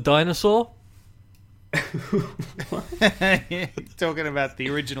killed the dinosaur? Talking about the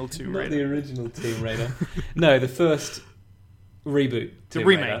original Tomb Not Raider. the original Tomb Raider. No, the first reboot. The Tomb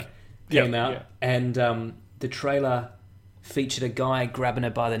remake. Raider came Yeah, out, yeah. and the trailer featured a guy grabbing her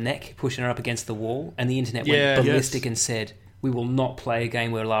by the neck, pushing her up against the wall, and the internet Yeah, went ballistic and said, "We will not play a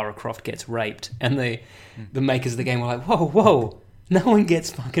game where Lara Croft gets raped." And the makers of the game were like, "Whoa, no one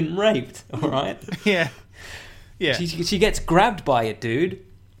gets fucking raped, all right?" Yeah. Yeah. She gets grabbed by a dude,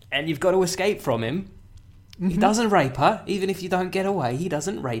 and you've got to escape from him. He doesn't rape her, even if you don't get away. He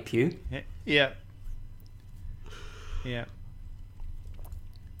doesn't rape you. Yeah. Yeah.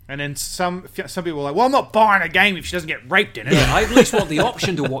 And then some people are like, well, I'm not buying a game if she doesn't get raped in it. Yeah, I at least want the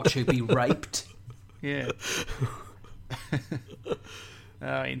option to watch her be raped. Yeah.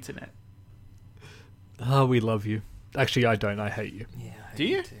 Oh, internet. Oh, we love you. Actually, I don't. I hate you. Yeah. Do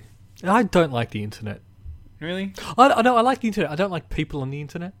you? I don't like the internet. Really? I know. I like the internet. I don't like people on the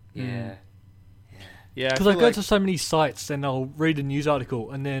internet. Yeah. Yeah. Because I go to so many sites and I'll read a news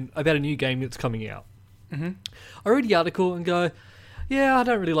article and then about a new game that's coming out. Mm-hmm. I read the article and go, yeah, I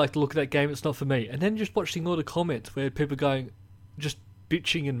don't really like the look of that game. It's not for me. And then just watching all the comments where people are going, just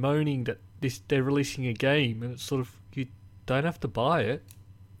bitching and moaning that they're releasing a game, and it's sort of, you don't have to buy it.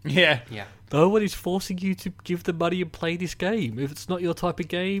 Yeah. Yeah. Nobody's forcing you to give the money and play this game. If it's not your type of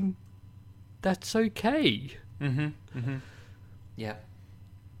game, that's okay. Mm-hmm. Mm-hmm. Yeah.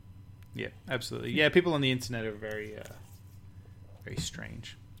 Yeah, absolutely. Yeah, people on the internet are very, very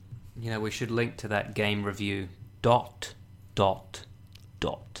strange. You know, we should link to that game review. Dot.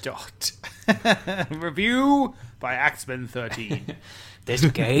 Review by Axeman 13. This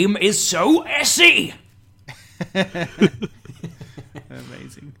game is so essy!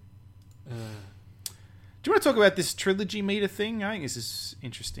 Amazing. Do you want to talk about this trilogy meter thing? I think this is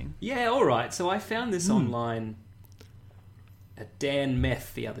interesting. Yeah, alright. So I found this online at Dan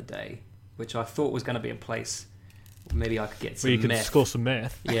Meth the other day, which I thought was going to be a place where maybe I could get some Where you could meth. score some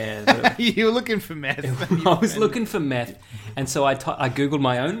meth. Yeah. But You were looking for meth. I was looking for meth, and so I googled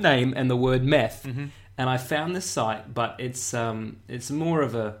my own name and the word meth, and I found this site, but it's more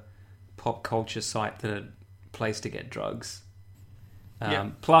of a pop culture site than a place to get drugs.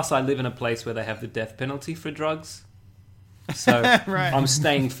 Plus, I live in a place where they have the death penalty for drugs, so Right. I'm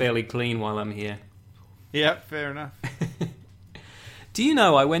staying fairly clean while I'm here. Yeah, fair enough. Do you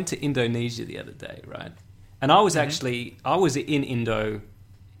know I went to Indonesia the other day, right? And I was I was in Indo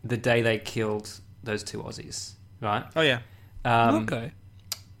the day they killed those two Aussies, right? Oh, yeah. Okay.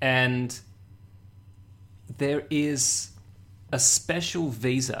 And there is a special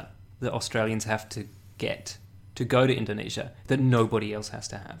visa that Australians have to get to go to Indonesia that nobody else has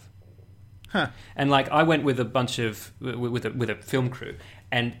to have. Huh. And like I went with a bunch of with a film crew,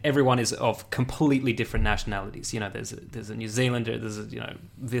 and everyone is of completely different nationalities. You know, there's a New Zealander, there's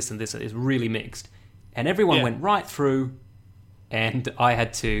this and this. It's really mixed, and everyone went right through, and I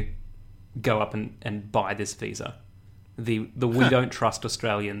had to go up and buy this visa, the We Don't Trust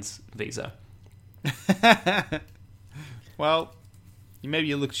Australians visa. Well, maybe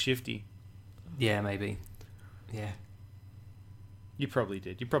you looked shifty. Yeah, maybe. Yeah, You probably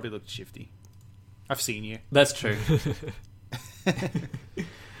did. You probably looked shifty. I've seen you. that's true.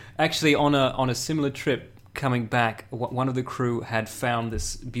 Actually, on a similar trip coming back, one of the crew had found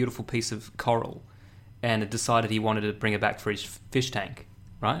this beautiful piece of coral, and had decided he wanted to bring it back for his fish tank.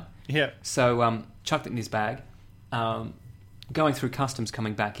 Right? Yeah. So chucked it in his bag. Going through customs,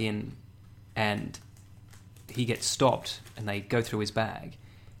 coming back in, and he gets stopped, and they go through his bag,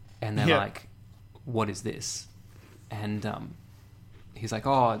 and they're like, "What is this?" And he's like,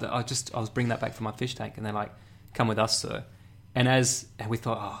 "Oh, I was bringing that back for my fish tank." And they're like, "Come with us, sir." And we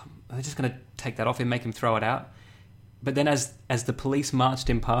thought, "Oh, they're just going to take that off and make him throw it out." But then as the police marched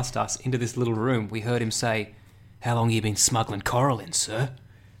him past us into this little room, we heard him say, "How long have you been smuggling coral in, sir?"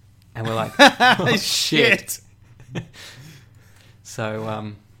 And we're like, "Oh, shit."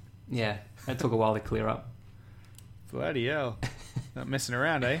 So, yeah, that took a while to clear up. Bloody hell. Not messing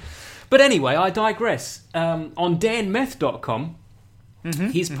around, eh? But anyway, I digress. On danmeth.com,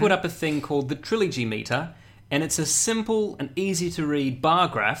 he's put up a thing called the Trilogy Meter, and it's a simple and easy-to-read bar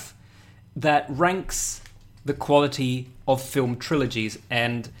graph that ranks the quality of film trilogies.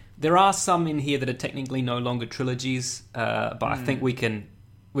 And there are some in here that are technically no longer trilogies, but I think we can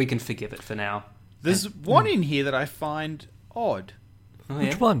forgive it for now. There's one in here that I find odd. Oh,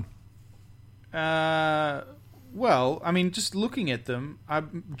 Which one? Well, I mean, just looking at them,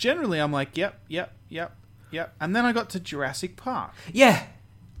 I'm like, yep. And then I got to Jurassic Park. Yeah.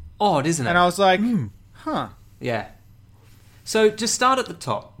 Odd, isn't it? And I was like, huh. Yeah. So just start at the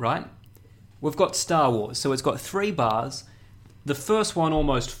top, right? We've got Star Wars. So it's got 3 bars. The first one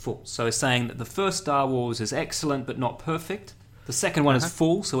almost full. So it's saying that the first Star Wars is excellent but not perfect. The second one is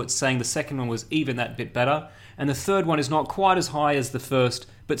full, so it's saying the second one was even that bit better. And the third one is not quite as high as the first,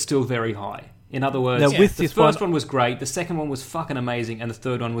 but still very high. In other words, Now, with the this first one was great, the second one was fucking amazing, and the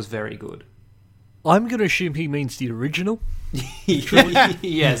third one was very good. I'm going to assume he means the original.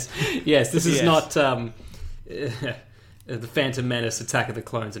 Yes. This is Yes. not the Phantom Menace, Attack of the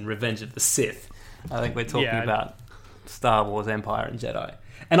Clones, and Revenge of the Sith. I think we're talking about Star Wars, Empire, and Jedi.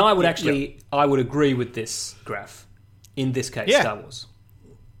 And I would I would agree with this graph. In this case, Star Wars.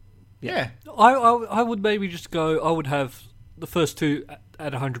 Yeah. I would maybe just go. I would have the first two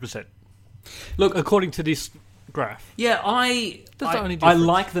at 100%. Look, according to this graph. Yeah, I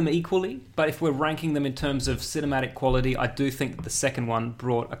like them equally, but if we're ranking them in terms of cinematic quality, I do think that the second one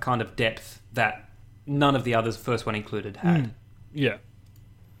brought a kind of depth that none of the others, first one included, had. Yeah.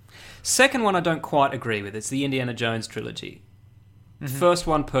 Second one I don't quite agree with. It's the Indiana Jones trilogy. First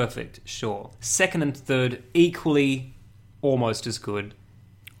one, perfect, sure. Second and third, equally almost as good.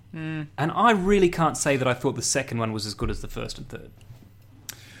 And I really can't say that I thought the second one was as good as the first and third.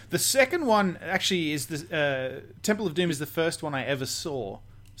 The second one actually is the Temple of Doom is the first one I ever saw.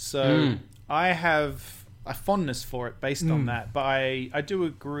 So I have a fondness for it based on that. But I do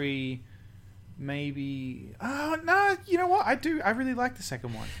agree. Maybe. Oh no! You know what? I really like the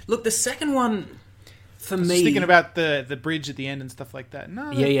second one. Look, the second one. For me, just thinking about the bridge at the end and stuff like that.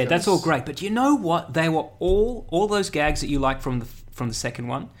 No, that's all great. But you know what? They were all those gags that you like from the second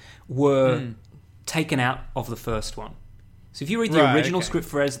one were taken out of the first one. So if you read the original script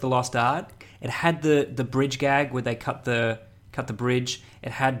for Raiders of the Lost Ark, it had the bridge gag where they cut the bridge.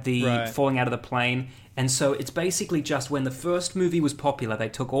 It had the falling out of the plane, and so it's basically just when the first movie was popular, they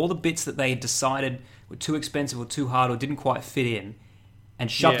took all the bits that they had decided were too expensive or too hard or didn't quite fit in, and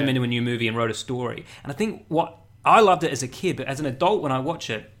shoved them into a new movie and wrote a story. And I think I loved it as a kid, but as an adult when I watch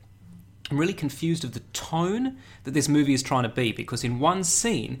it, I'm really confused of the tone that this movie is trying to be, because in one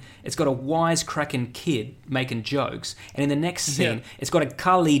scene, it's got a wisecracking kid making jokes, and in the next scene, it's got a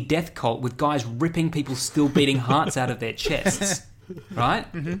Kali death cult with guys ripping people still beating hearts out of their chests.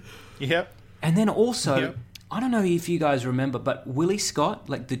 Right? Mm-hmm. Yep. And then also, I don't know if you guys remember, but Willie Scott,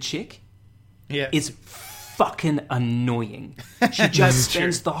 like the chick, is fucking annoying. She just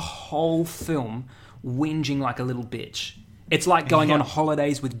spends the whole film whinging like a little bitch. It's like going on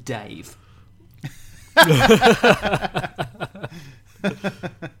holidays with Dave.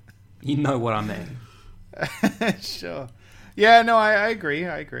 You know what I mean. Sure. Yeah, no, I agree.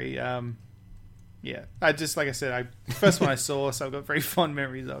 I just, like I said, first one I saw, so I've got very fond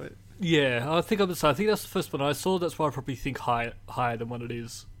memories of it. Yeah, I think that's the first one I saw. That's why I probably think higher than what it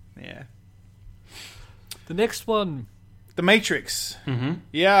is. Yeah. The next one, The Matrix. Mm-hmm.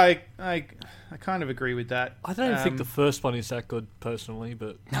 Yeah, I kind of agree with that. I don't even think the first one is that good, personally,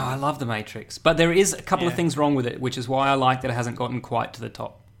 but... No, I love The Matrix. But there is a couple of things wrong with it, which is why I like that it hasn't gotten quite to the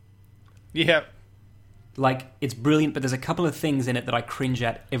top. Yeah. Like, it's brilliant, but there's a couple of things in it that I cringe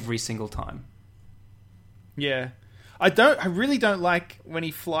at every single time. Yeah. I really don't like when he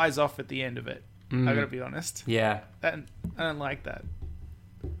flies off at the end of it. I gotta be honest. Yeah. I don't like that.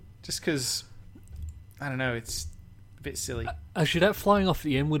 Just because, I don't know, it's a bit silly. Actually, that flying off at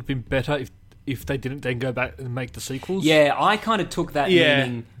the end would have been better if they didn't then go back and make the sequels. Yeah, I kind of took that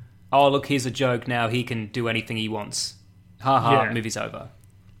meaning, oh, look, here's a joke now, he can do anything he wants. Ha ha, movie's over.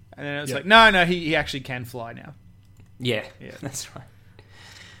 And then it was like, no, he actually can fly now. Yeah, that's right.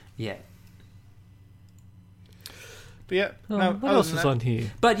 Yeah. But yeah, what else is on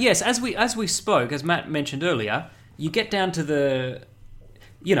here? But yes, as we spoke, as Matt mentioned earlier, you get down to the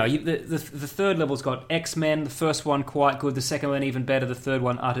third level's got X-Men. The first one quite good. The second one even better. The third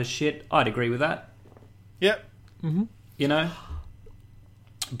one utter shit. I'd agree with that. Yep. Mm-hmm. You know,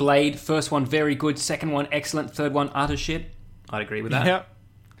 Blade. First one very good. Second one excellent. Third one utter shit. I'd agree with that. Yep.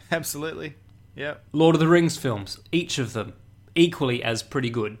 Absolutely. Yep. Lord of the Rings films, each of them equally as pretty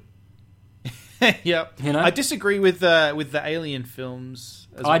good. Yep. You know? I disagree with the Alien films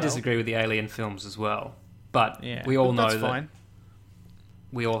as well. I disagree with the Alien films as well. But we all know that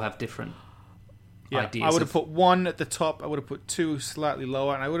we all have different ideas. I would have put 1 at the top, I would have put 2 slightly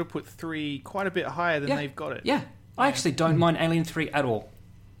lower, and I would have put 3 quite a bit higher than they've got it. Yeah. I actually don't mind Alien 3 at all.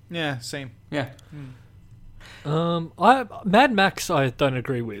 Yeah, same. Yeah. Mad Max I don't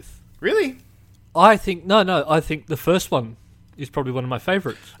agree with. Really? I think the first one is probably one of my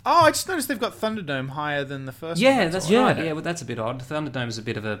favourites. Oh, I just noticed they've got Thunderdome higher than the first one. Yeah, that's right. Yeah, well, that's a bit odd. Thunderdome is a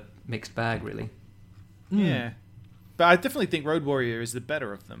bit of a mixed bag, really. Yeah. But I definitely think Road Warrior is the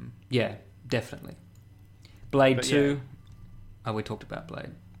better of them. Yeah, definitely. Blade 2. Oh, we talked about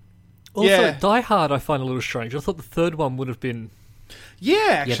Blade. Also, Die Hard I find a little strange. I thought the third one would have been...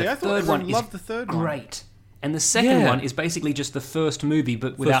 Yeah, actually. The third one is loved the third one. Great. And the second one is basically just the first movie,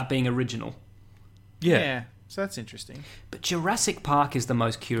 but without being original. Yeah. So that's interesting. But Jurassic Park is the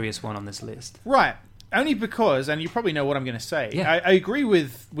most curious one on this list. Right. Only because, and you probably know what I'm going to say. Yeah. I agree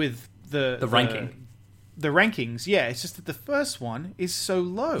with the ranking. The rankings, yeah. It's just that the first one is so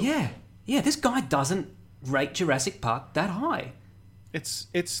low. Yeah. Yeah, this guy doesn't rate Jurassic Park that high.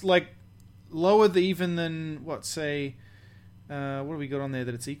 It's like lower than what have we got on there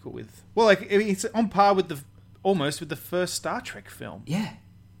that it's equal with? Well, like it's on par with almost with the first Star Trek film. Yeah.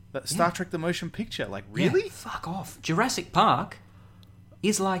 Star Trek the motion picture. Like, really? Yeah, fuck off. Jurassic Park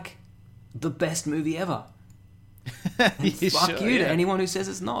is like the best movie ever. And fuck you to anyone who says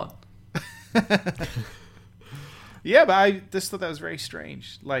it's not. Yeah, but I just thought that was very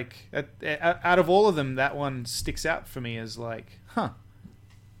strange. Like, out of all of them, that one sticks out for me as like,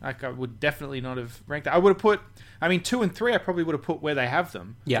 like I would definitely not have ranked it. I would have put, 2 and 3 I probably would have put where they have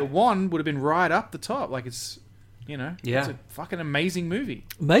them. Yeah. The 1 would have been right up the top. Like, it's, it's a fucking amazing movie.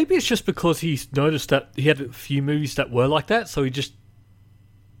 Maybe it's just because he's noticed that he had a few movies that were like that, so he just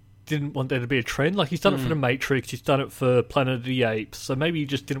didn't want there to be a trend. Like, he's done it for The Matrix, he's done it for Planet of the Apes, so maybe he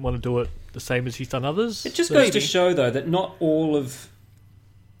just didn't want to do it the same as he's done others. It just goes to show, though, that not all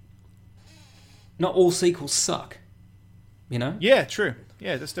sequels suck. You know? Yeah, true.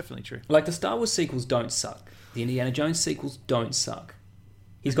 Yeah, that's definitely true. Like, the Star Wars sequels don't suck. The Indiana Jones sequels don't suck.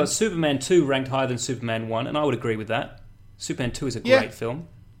 He's got Superman 2 ranked higher than Superman 1, and I would agree with that. Superman 2 is a great film.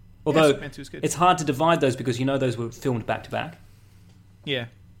 Although, Superman 2 is good. It's hard to divide those because those were filmed back-to-back. Yeah.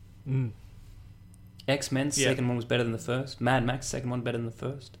 X-Men, second one was better than the first. Mad Max, second one better than the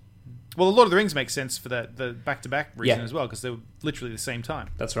first. Well, The Lord of the Rings makes sense for the back-to-back reason as well, because they were literally the same time.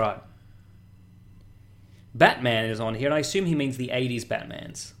 That's right. Batman is on here, and I assume he means the 80s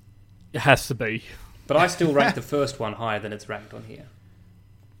Batmans. It has to be. But I still rank the first one higher than it's ranked on here.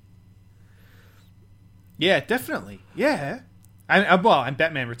 Yeah, definitely. Yeah. And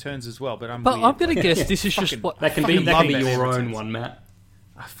Batman Returns as well, but I'm going to guess this is just what... That can be your own one, Matt.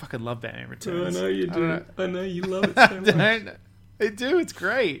 I fucking love Batman Returns. I know you do. I know you love it so much. I do. It's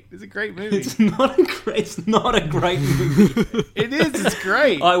great. It's a great movie. It's not a great movie. It is. It's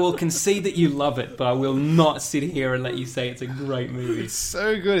great. I will concede that you love it, but I will not sit here and let you say it's a great movie. It's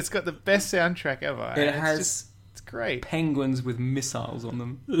so good. It's got the best soundtrack ever. It has... It's great. Penguins with missiles on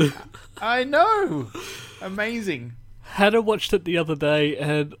them. I know. Amazing. Hannah watched it the other day,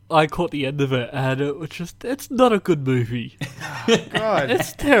 and I caught the end of it, and it was just... It's not a good movie. Oh, God.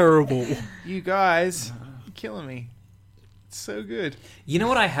 It's terrible. You guys, you're killing me. It's so good. You know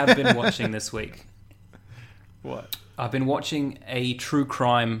what I have been watching this week? What? I've been watching a true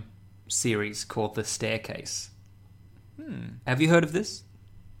crime series called The Staircase. Have you heard of this?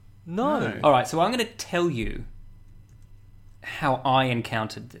 No. All right, so I'm going to tell you how I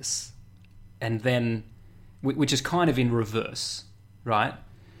encountered this, and then, which is kind of in reverse, right?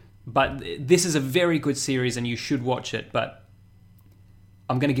 But this is a very good series, and you should watch it. But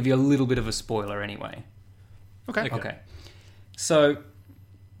I'm going to give you a little bit of a spoiler anyway. Okay. So,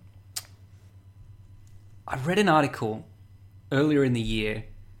 I read an article earlier in the year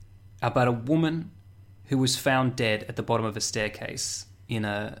about a woman who was found dead at the bottom of a staircase in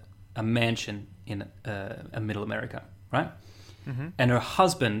a mansion in middle America, right? Mm-hmm. And her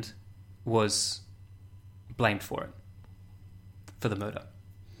husband was blamed for the murder.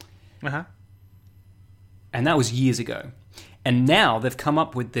 Uh-huh. And that was years ago. And now they've come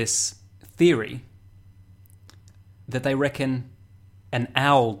up with this theory that they reckon an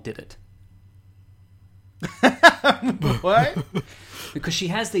owl did it. What? Because she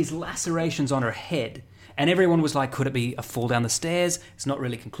has these lacerations on her head, and everyone was like, could it be a fall down the stairs? It's not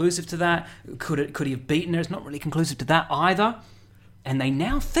really conclusive to that. Could he have beaten her? It's not really conclusive to that either. And they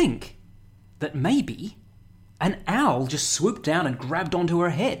now think that maybe an owl just swooped down and grabbed onto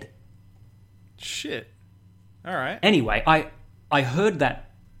her head. Shit. All right. Anyway, I heard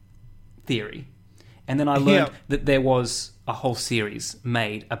that theory, and then I learned that there was a whole series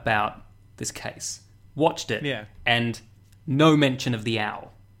made about this case. Watched it, and no mention of the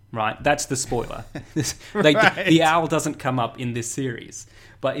owl, right? That's the spoiler. Right. The owl doesn't come up in this series.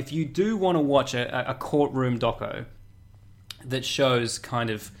 But if you do want to watch a courtroom doco that shows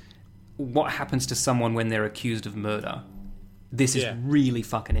kind of what happens to someone when they're accused of murder, this is really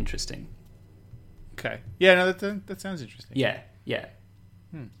fucking interesting. Okay. Yeah, no, that sounds interesting. Yeah.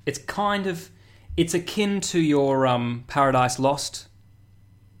 It's akin to your Paradise Lost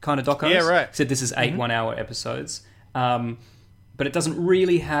kind of docos. Yeah, right. Except this is 8 1-hour episodes. But it doesn't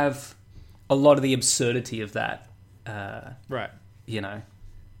really have a lot of the absurdity of that. Right. You know,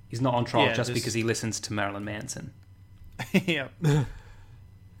 he's not on trial just because he listens to Marilyn Manson. Yeah.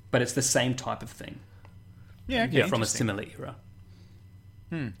 But it's the same type of thing. Yeah, okay, from a similar era.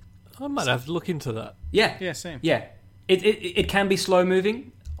 I might have to look into that. Yeah. Yeah, same. Yeah. It can be slow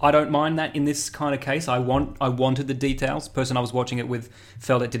moving. I don't mind that in this kind of case. I wanted the details. The person I was watching it with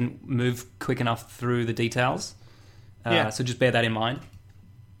felt it didn't move quick enough through the details. So just bear that in mind.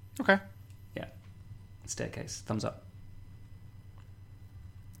 Okay. Yeah. Staircase. Thumbs up.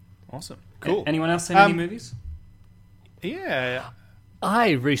 Awesome. Cool. Anyone else seen any movies? Yeah.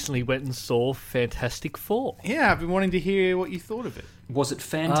 I recently went and saw Fantastic Four. Yeah, I've been wanting to hear what you thought of it. Was it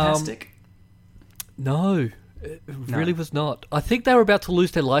fantastic? No, it really was not. I think they were about to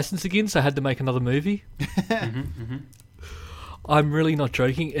lose their license again, so I had to make another movie. I'm really not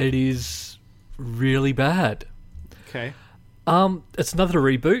joking. It is really bad. Okay. It's another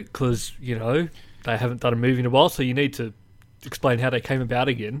reboot because, they haven't done a movie in a while, so you need to explain how they came about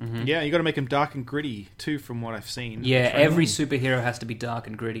again. Yeah, you got to make them dark and gritty too, from what I've seen. Yeah, every superhero has to be dark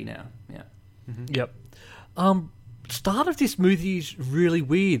and gritty now. Yeah. Yep. Start of this movie is really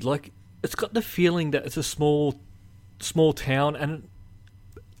weird. Like, it's got the feeling that it's a small town, and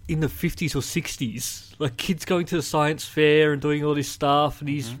in the 50s or 60s, like kids going to the science fair and doing all this stuff, and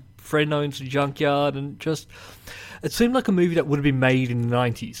his friend owns a junkyard, and just it seemed like a movie that would have been made in the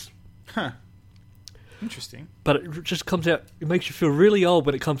 90s. Huh. Interesting. But it just comes out, it makes you feel really old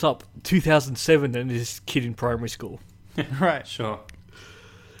when it comes up 2007 and this kid in primary school. Right. Sure.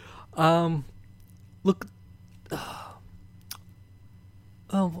 Look,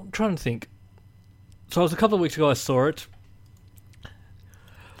 I'm trying to think. So it was a couple of weeks ago I saw it.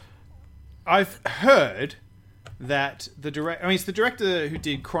 I've heard that it's the director who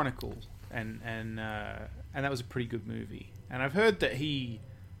did Chronicle, and that was a pretty good movie. And I've heard that he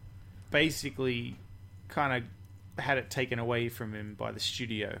basically kind of had it taken away from him by the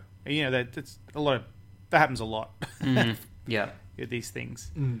studio. That's a lot of that happens a lot. Yeah. With these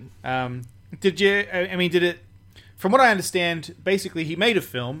things. Did it? From what I understand, basically he made a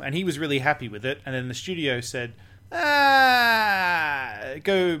film and he was really happy with it, and then the studio said,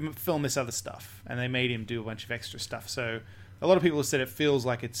 go film this other stuff, and they made him do a bunch of extra stuff. So a lot of people have said it feels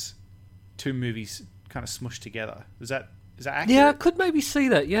like it's two movies kind of smushed together. Is that accurate? Yeah, I could maybe see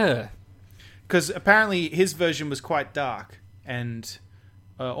that, yeah. Because apparently his version was quite dark and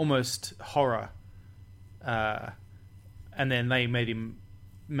almost horror, and then they made him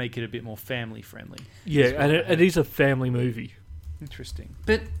make it a bit more family friendly. Yeah, and it is a family movie. Interesting.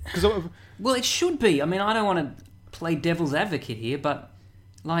 But well, it should be. I mean, I don't want to play devil's advocate here, but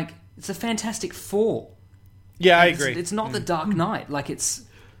like, it's a Fantastic Four. Yeah, I agree. It's not the Dark Knight. Like, it's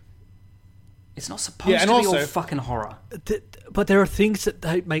not supposed to be all fucking horror. But there are things that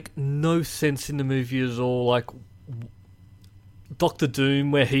they make no sense in the movie at all, like Doctor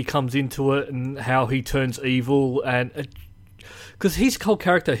Doom, where he comes into it and how he turns evil, and because his whole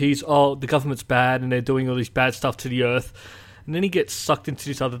character, the government's bad and they're doing all this bad stuff to the Earth, and then he gets sucked into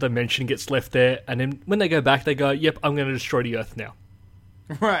this other dimension, gets left there, and then when they go back, they go, "Yep, I'm going to destroy the Earth now."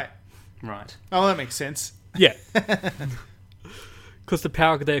 Right. Oh, that makes sense. Yeah. Because the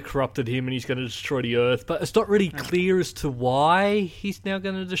power there corrupted him and he's going to destroy the Earth. But it's not really clear as to why he's now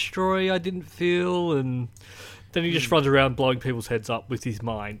going to destroy, I didn't feel. And then he just runs around blowing people's heads up with his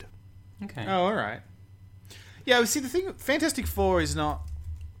mind. Okay. Oh, all right. Yeah, see, the thing, Fantastic Four is not,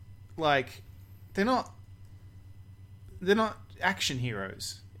 like, they're not action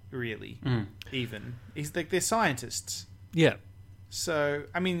heroes, really, even. It's like, they're scientists. Yeah. So,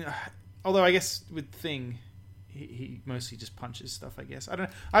 I mean, although I guess with Thing, he mostly just punches stuff, I guess. I don't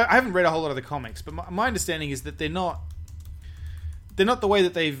know. I haven't read a whole lot of the comics, but my understanding is that they're not the way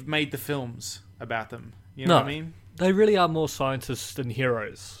that they've made the films about them. You know what I mean? They really are more scientists than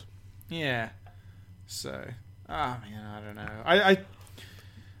heroes. Yeah. So, man, I don't know.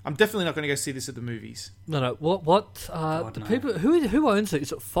 I'm definitely not going to go see this at the movies. No. What? The people who owns it?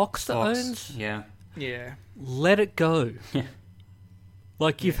 Is it Fox that owns? Yeah. Yeah. Let it go.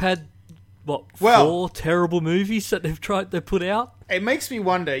 Like you've had. Four terrible movies that they've put out? It makes me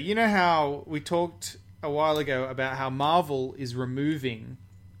wonder, you know how we talked a while ago about how Marvel is removing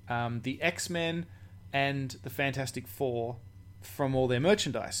the X-Men and the Fantastic Four from all their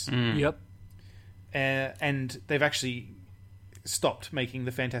merchandise. Yep. And they've actually stopped making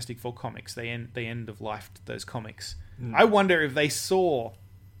the Fantastic Four comics. They end of life those comics. I wonder if they saw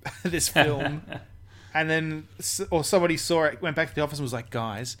this film and then, or somebody saw it, went back to the office and was like,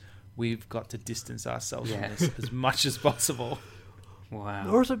 guys, we've got to distance ourselves from this as much as possible. Wow.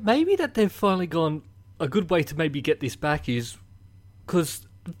 Or is it maybe that they've finally gone, a good way to maybe get this back is, because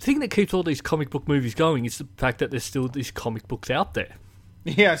the thing that keeps all these comic book movies going is the fact that there's still these comic books out there.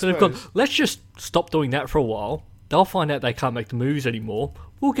 Yeah, so they've gone, let's just stop doing that for a while. They'll find out they can't make the movies anymore.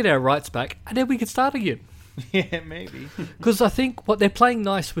 We'll get our rights back, and then we can start again. Yeah, maybe. Because I think what they're playing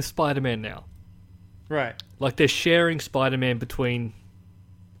nice with Spider-Man now. Right. Like they're sharing Spider-Man between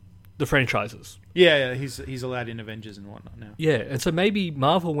the franchises. Yeah, he's allowed in Avengers and whatnot now. Yeah, and so maybe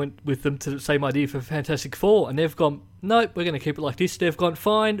Marvel went with them to the same idea for Fantastic Four, and they've gone, nope, we're going to keep it like this. They've gone,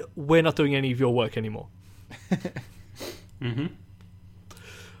 fine, we're not doing any of your work anymore. Mm-hmm.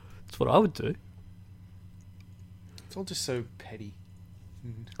 That's what I would do. It's all just so petty.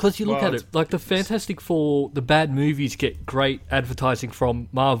 Because you look at it, like the Fantastic Four, the bad movies get great advertising from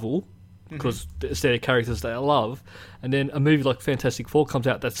Marvel, because they're characters that I love, and then a movie like Fantastic Four comes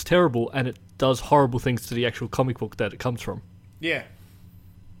out that's terrible, and it does horrible things to the actual comic book that it comes from. Yeah,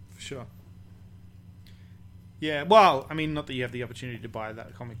 for sure. Yeah, well, I mean, not that you have the opportunity to buy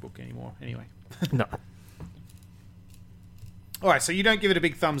that comic book anymore, anyway. No. All right, so you don't give it a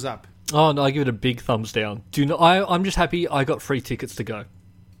big thumbs up. Oh, no, I give it a big thumbs down. I'm just happy I got free tickets to go.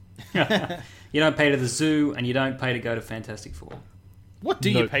 You don't pay to the zoo, and you don't pay to go to Fantastic Four. What do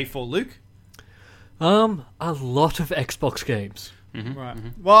you pay for, Luke? A lot of Xbox games. Mm-hmm. Right.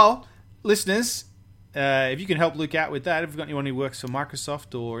 Mm-hmm. Well, listeners, if you can help Luke out with that, if you've got anyone who works for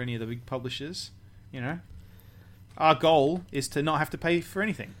Microsoft or any of the big publishers, our goal is to not have to pay for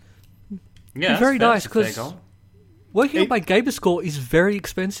anything. Yeah, very nice, because working on my gamer score is very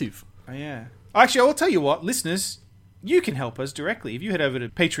expensive. Oh, yeah. Actually, I will tell you what, listeners, you can help us directly. If you head over to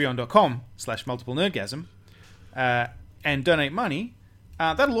patreon.com/multiplenerdgasm and donate money,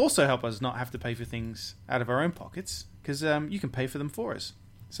 that'll also help us not have to pay for things out of our own pockets, because you can pay for them for us.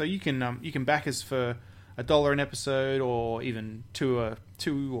 So you can back us for $1 an episode, or even $2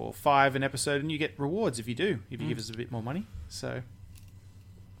 or $5 an episode, and you get rewards if you do, if you give us a bit more money. So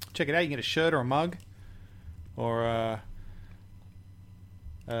check it out. You can get a shirt or a mug or a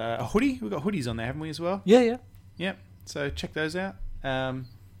hoodie. We've got hoodies on there, haven't we, as well? Yeah. Yep. So check those out. Or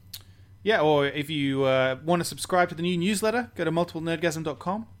if you want to subscribe to the new newsletter, go to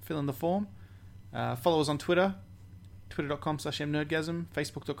multiplenerdgasm.com, fill in the form. Follow us on Twitter, twitter.com/mnerdgasm,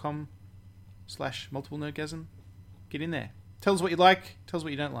 facebook.com/multiplenerdgasm. Get in there. Tell us what you like, tell us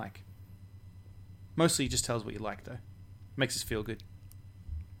what you don't like. Mostly just tell us what you like, though. Makes us feel good.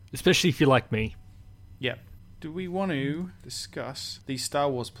 Especially if you like me. Yep. Do we want to discuss these Star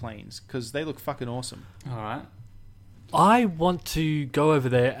Wars planes? Because they look fucking awesome. All right. I want to go over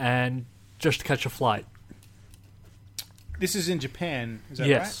there and just catch a flight. This is in Japan, is that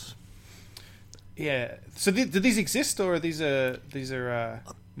yes. right? Yeah. So do these exist, or are these are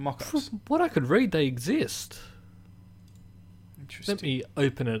mock-ups? From what I could read, they exist. Interesting. Let me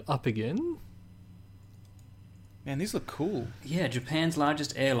open it up again. Man, these look cool. Yeah, Japan's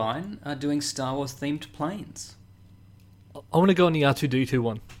largest airline are doing Star Wars themed planes. I want to go on the R2-D2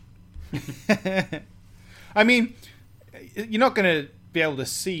 one. I mean, you're not going to be able to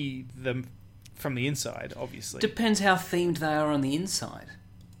see them from the inside, obviously. Depends how themed they are on the inside.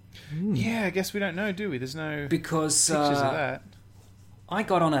 Yeah, I guess we don't know, do we? There's no because pictures of that. I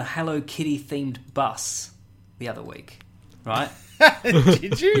got on a Hello Kitty themed bus the other week, right?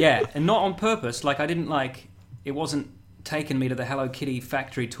 Did you? Yeah, and not on purpose. Like, I didn't it wasn't taking me to the Hello Kitty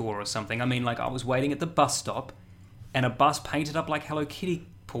factory tour or something. I mean, I was waiting at the bus stop, and a bus painted up like Hello Kitty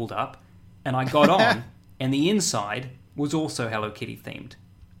pulled up, and I got on, and the inside was also Hello Kitty themed.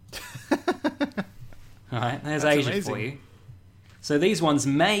 All right, there's That's Asia amazing. for you. So these ones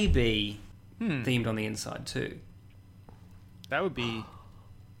may be themed on the inside too. That would be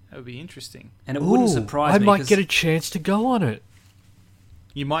interesting. And it wouldn't surprise me. I might get a chance to go on it.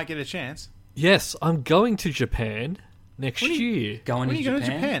 You might get a chance. Yes, I'm going to Japan next year. Going When are to you going to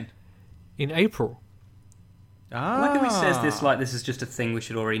Japan? Japan? In April. Ah. Like he says this like this is just a thing we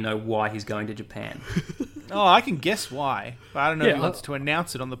should already know why he's going to Japan. Oh, I can guess why, but I don't know if Yeah, he wants to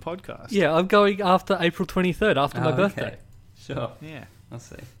announce it on the podcast. Yeah, I'm going after April 23rd, after my birthday. Okay. Sure. Yeah. I'll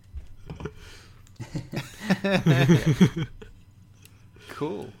see.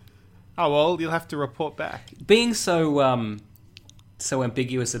 Cool. Oh, well, you'll have to report back. Being so so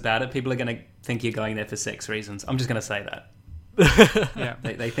ambiguous about it, people are going to think you're going there for sex reasons. I'm just going to say that. Yeah.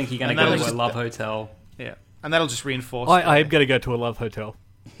 They think you're going And to go that'll to a just- love hotel. Yeah. And that'll just reinforce I am going to go to a love hotel.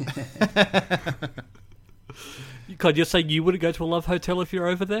 God, you're saying you wouldn't go to a love hotel if you're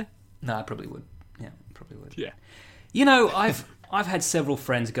over there? No, I probably would. Yeah, probably would. Yeah. You know, I've had several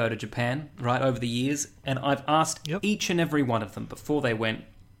friends go to Japan, right, over the years, and I've asked each and every one of them before they went.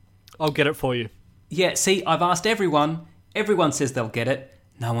 I'll get it for you. Yeah, see, I've asked everyone. Everyone says they'll get it.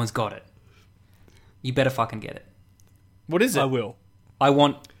 No one's got it. You better fucking get it. What is it? I will. I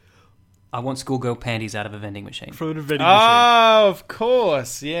want schoolgirl panties out of a vending machine. From a vending machine. Oh, of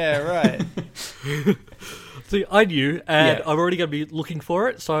course. Yeah, right. See, I knew, and Yeah. I'm already going to be looking for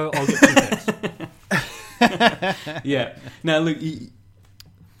it, so I'll get 2 pairs. Yeah. Now look,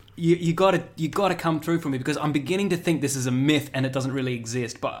 you gotta come through for me, because I'm beginning to think this is a myth and it doesn't really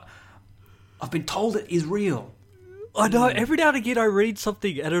exist, but I've been told it is real. I know, every now and again I read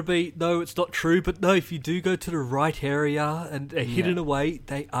something and it'll be, no, it's not true, but no, if you do go to the right area and they're hidden away,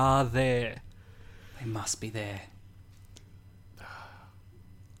 they are there. They must be there.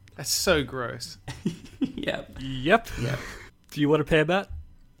 That's so gross. Yep. Yep. Do you want a pair, Matt?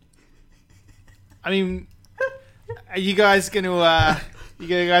 I mean, are you guys gonna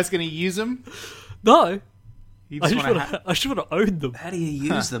use them? No. You I just just want to own them. How do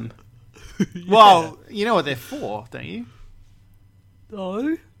you use them? Well, you know what they're for, don't you?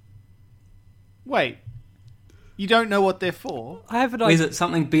 No. Wait, you don't know what they're for? I have an Is idea. it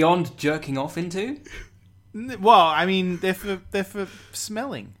something beyond jerking off into? Well, I mean, they're for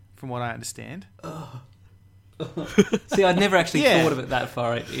smelling, from what I understand. See, I'd never actually Yeah. thought of it that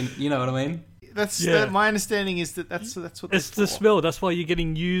far. You know what I mean? My understanding is that's what they're It's the for. smell. That's why you're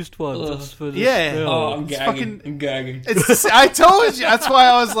getting used ones. That's for the Yeah. smell. Oh, I'm It's gagging. fucking- I'm gagging. I told you. That's why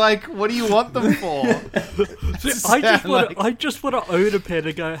I was like, "What do you want them for?" See, I just want to own a pair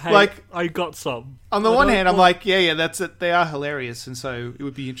to go, hey, Like- I got some. On the I one don't hand, I'm want- like, yeah, that's it. They are hilarious, and so it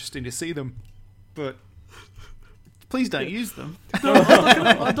would be interesting to see them. But please don't use them. No,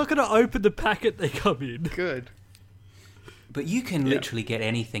 I'm not going to open the packet they come in. Good. But you can literally get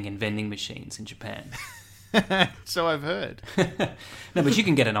anything in vending machines in Japan. So I've heard. No, but you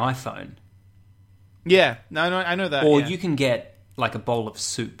can get an iPhone. Yeah. No, I know that. Or yeah. you can get, like, a bowl of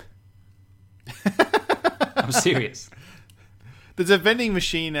soup. I'm serious. There's a vending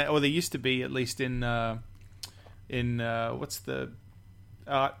machine, or there used to be, at least in what's the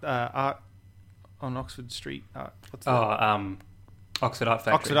art on Oxford Street? What's the Oxford Art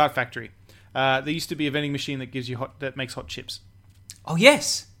Factory. Oxford Art Factory. There used to be a vending machine that makes hot chips. Oh,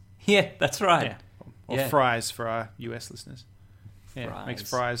 yes. Yeah, that's right. Yeah. Or Yeah. fries for our US listeners. Yeah, it makes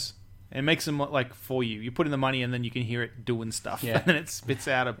fries. And it makes them like for you. You put in the money and then you can hear it doing stuff. Yeah. And then it spits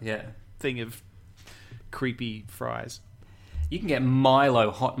out a Yeah. thing of creepy fries. You can get Milo,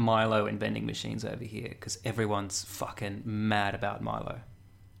 hot Milo in vending machines over here, because everyone's fucking mad about Milo.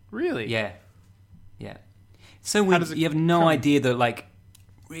 Really? Yeah. Yeah. So weird. does it You have no come? idea the, like,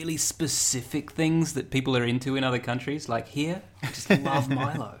 really specific things that people are into in other countries. Like here, I just love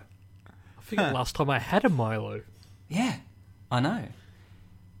Milo. I think the last time I had a Milo. Yeah, I know.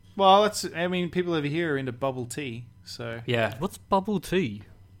 Well, people over here are into bubble tea. So Yeah. What's bubble tea?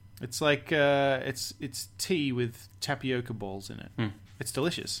 it's like, it's tea with tapioca balls in it. It's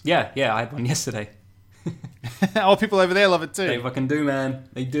delicious. Yeah, I had one yesterday. Oh, people over there love it too. They fucking do, man.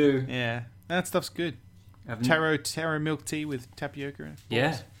 They do. Yeah. That stuff's good. I've- Taro milk tea with tapioca in it.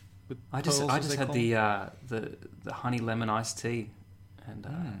 Yeah. With I just pearls, as they had call the honey lemon iced tea, and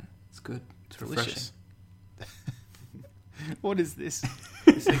it's good. It's refreshing. delicious. What is this?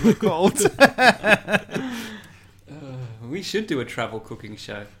 This thing we're called? We should do a travel cooking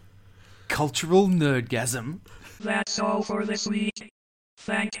show. Cultural nerdgasm. That's all for this week.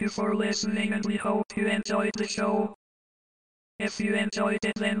 Thank you for listening, and we hope you enjoyed the show. If you enjoyed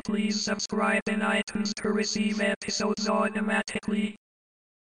it, then please subscribe in iTunes to receive episodes automatically.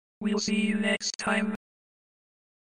 We'll see you next time.